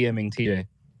by DMing TJ.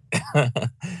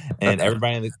 And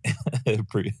everybody in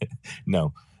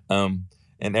the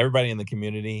and everybody in the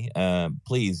community,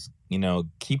 please,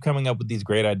 keep coming up with these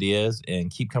great ideas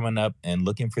and keep coming up and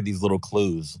looking for these little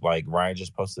clues. Like Ryan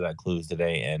just posted that clues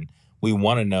today, and we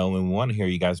want to know and we want to hear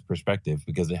you guys' perspective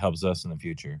because it helps us in the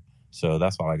future. So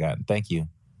that's all I got. Thank you.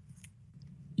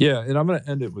 Yeah, and I'm going to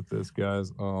end it with this,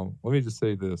 guys. Let me just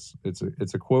say this.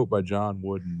 It's a quote by John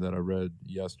Wooden that I read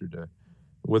yesterday.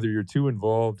 Whether you're too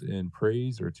involved in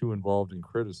praise or too involved in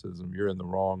criticism, you're in the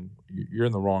wrong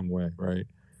way, right?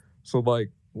 So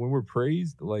when we're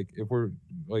praised, if we're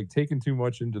taking too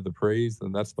much into the praise,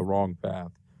 then that's the wrong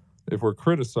path. If we're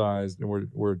criticized and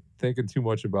we're thinking too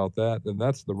much about that, then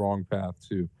that's the wrong path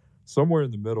too. Somewhere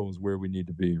in the middle is where we need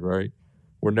to be, right?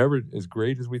 We're never as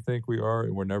great as we think we are,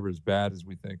 and we're never as bad as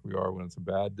we think we are when it's a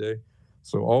bad day.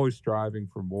 So always striving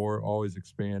for more, always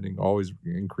expanding, always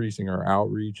increasing our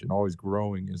outreach, and always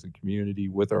growing as a community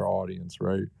with our audience,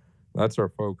 right? That's our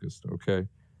focus, okay?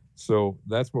 So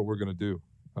that's what we're going to do.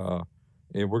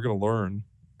 And we're going to learn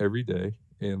every day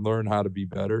and learn how to be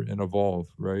better and evolve,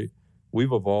 right?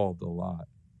 We've evolved a lot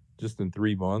just in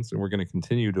 3 months, and we're going to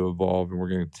continue to evolve, and we're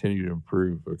going to continue to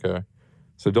improve, okay?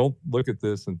 So don't look at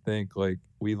this and think like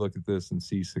we look at this and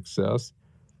see success.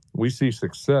 We see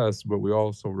success, but we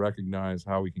also recognize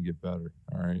how we can get better,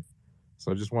 all right?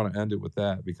 So I just want to end it with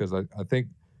that because I think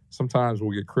sometimes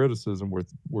we'll get criticism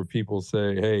where people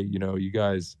say, hey, you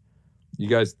guys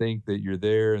think that you're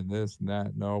there and this and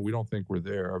that. No, we don't think we're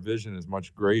there. Our vision is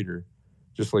much greater.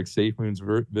 Just like SafeMoon's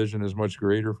vision is much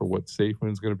greater for what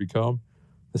SafeMoon's going to become.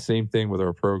 The same thing with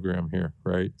our program here,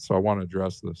 right? So I want to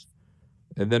address this.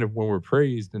 And then when we're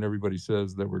praised and everybody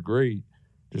says that we're great,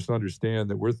 just understand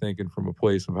that we're thinking from a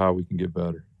place of how we can get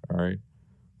better, all right?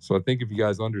 So I think if you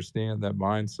guys understand that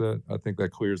mindset, I think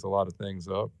that clears a lot of things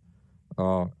up.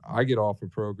 I get off a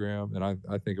program and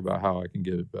I think about how I can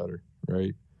get it better,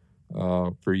 right?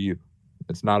 For you.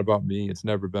 It's not about me. It's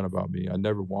never been about me. I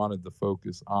never wanted the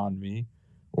focus on me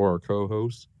or our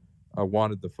co-hosts. I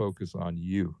wanted the focus on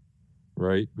you,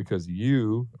 right? Because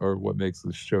you are what makes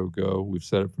the show go. We've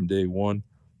said it from day one.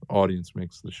 The audience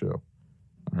makes the show.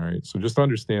 All right. So just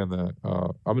understand that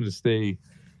I'm going to stay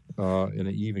in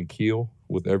an even keel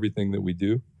with everything that we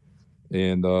do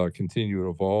and continue to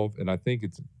evolve. And I think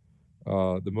it's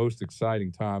the most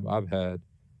exciting time I've had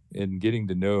in getting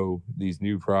to know these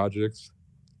new projects,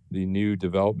 the new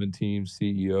development teams,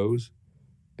 CEOs,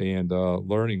 and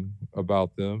learning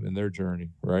about them and their journey,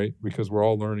 right? Because we're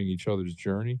all learning each other's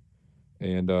journey,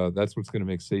 and that's what's going to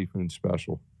make SafeMoon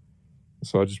special.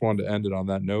 So I just wanted to end it on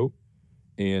that note,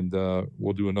 and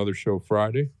we'll do another show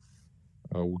Friday.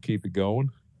 We'll keep it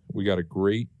going. We got a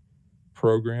great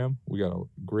program. We got a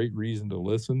great reason to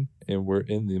listen, and we're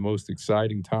in the most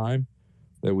exciting time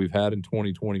that we've had in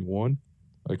 2021.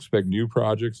 I expect new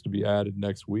projects to be added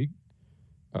next week.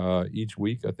 Each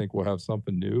week, I think we'll have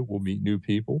something new. We'll meet new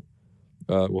people.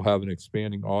 We'll have an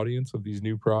expanding audience of these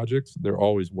new projects. They're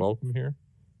always welcome here.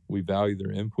 We value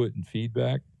their input and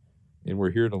feedback, and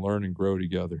we're here to learn and grow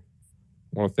together.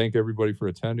 I want to thank everybody for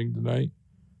attending tonight.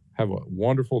 Have a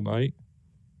wonderful night.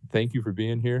 Thank you for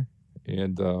being here,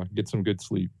 and get some good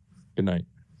sleep. Good night.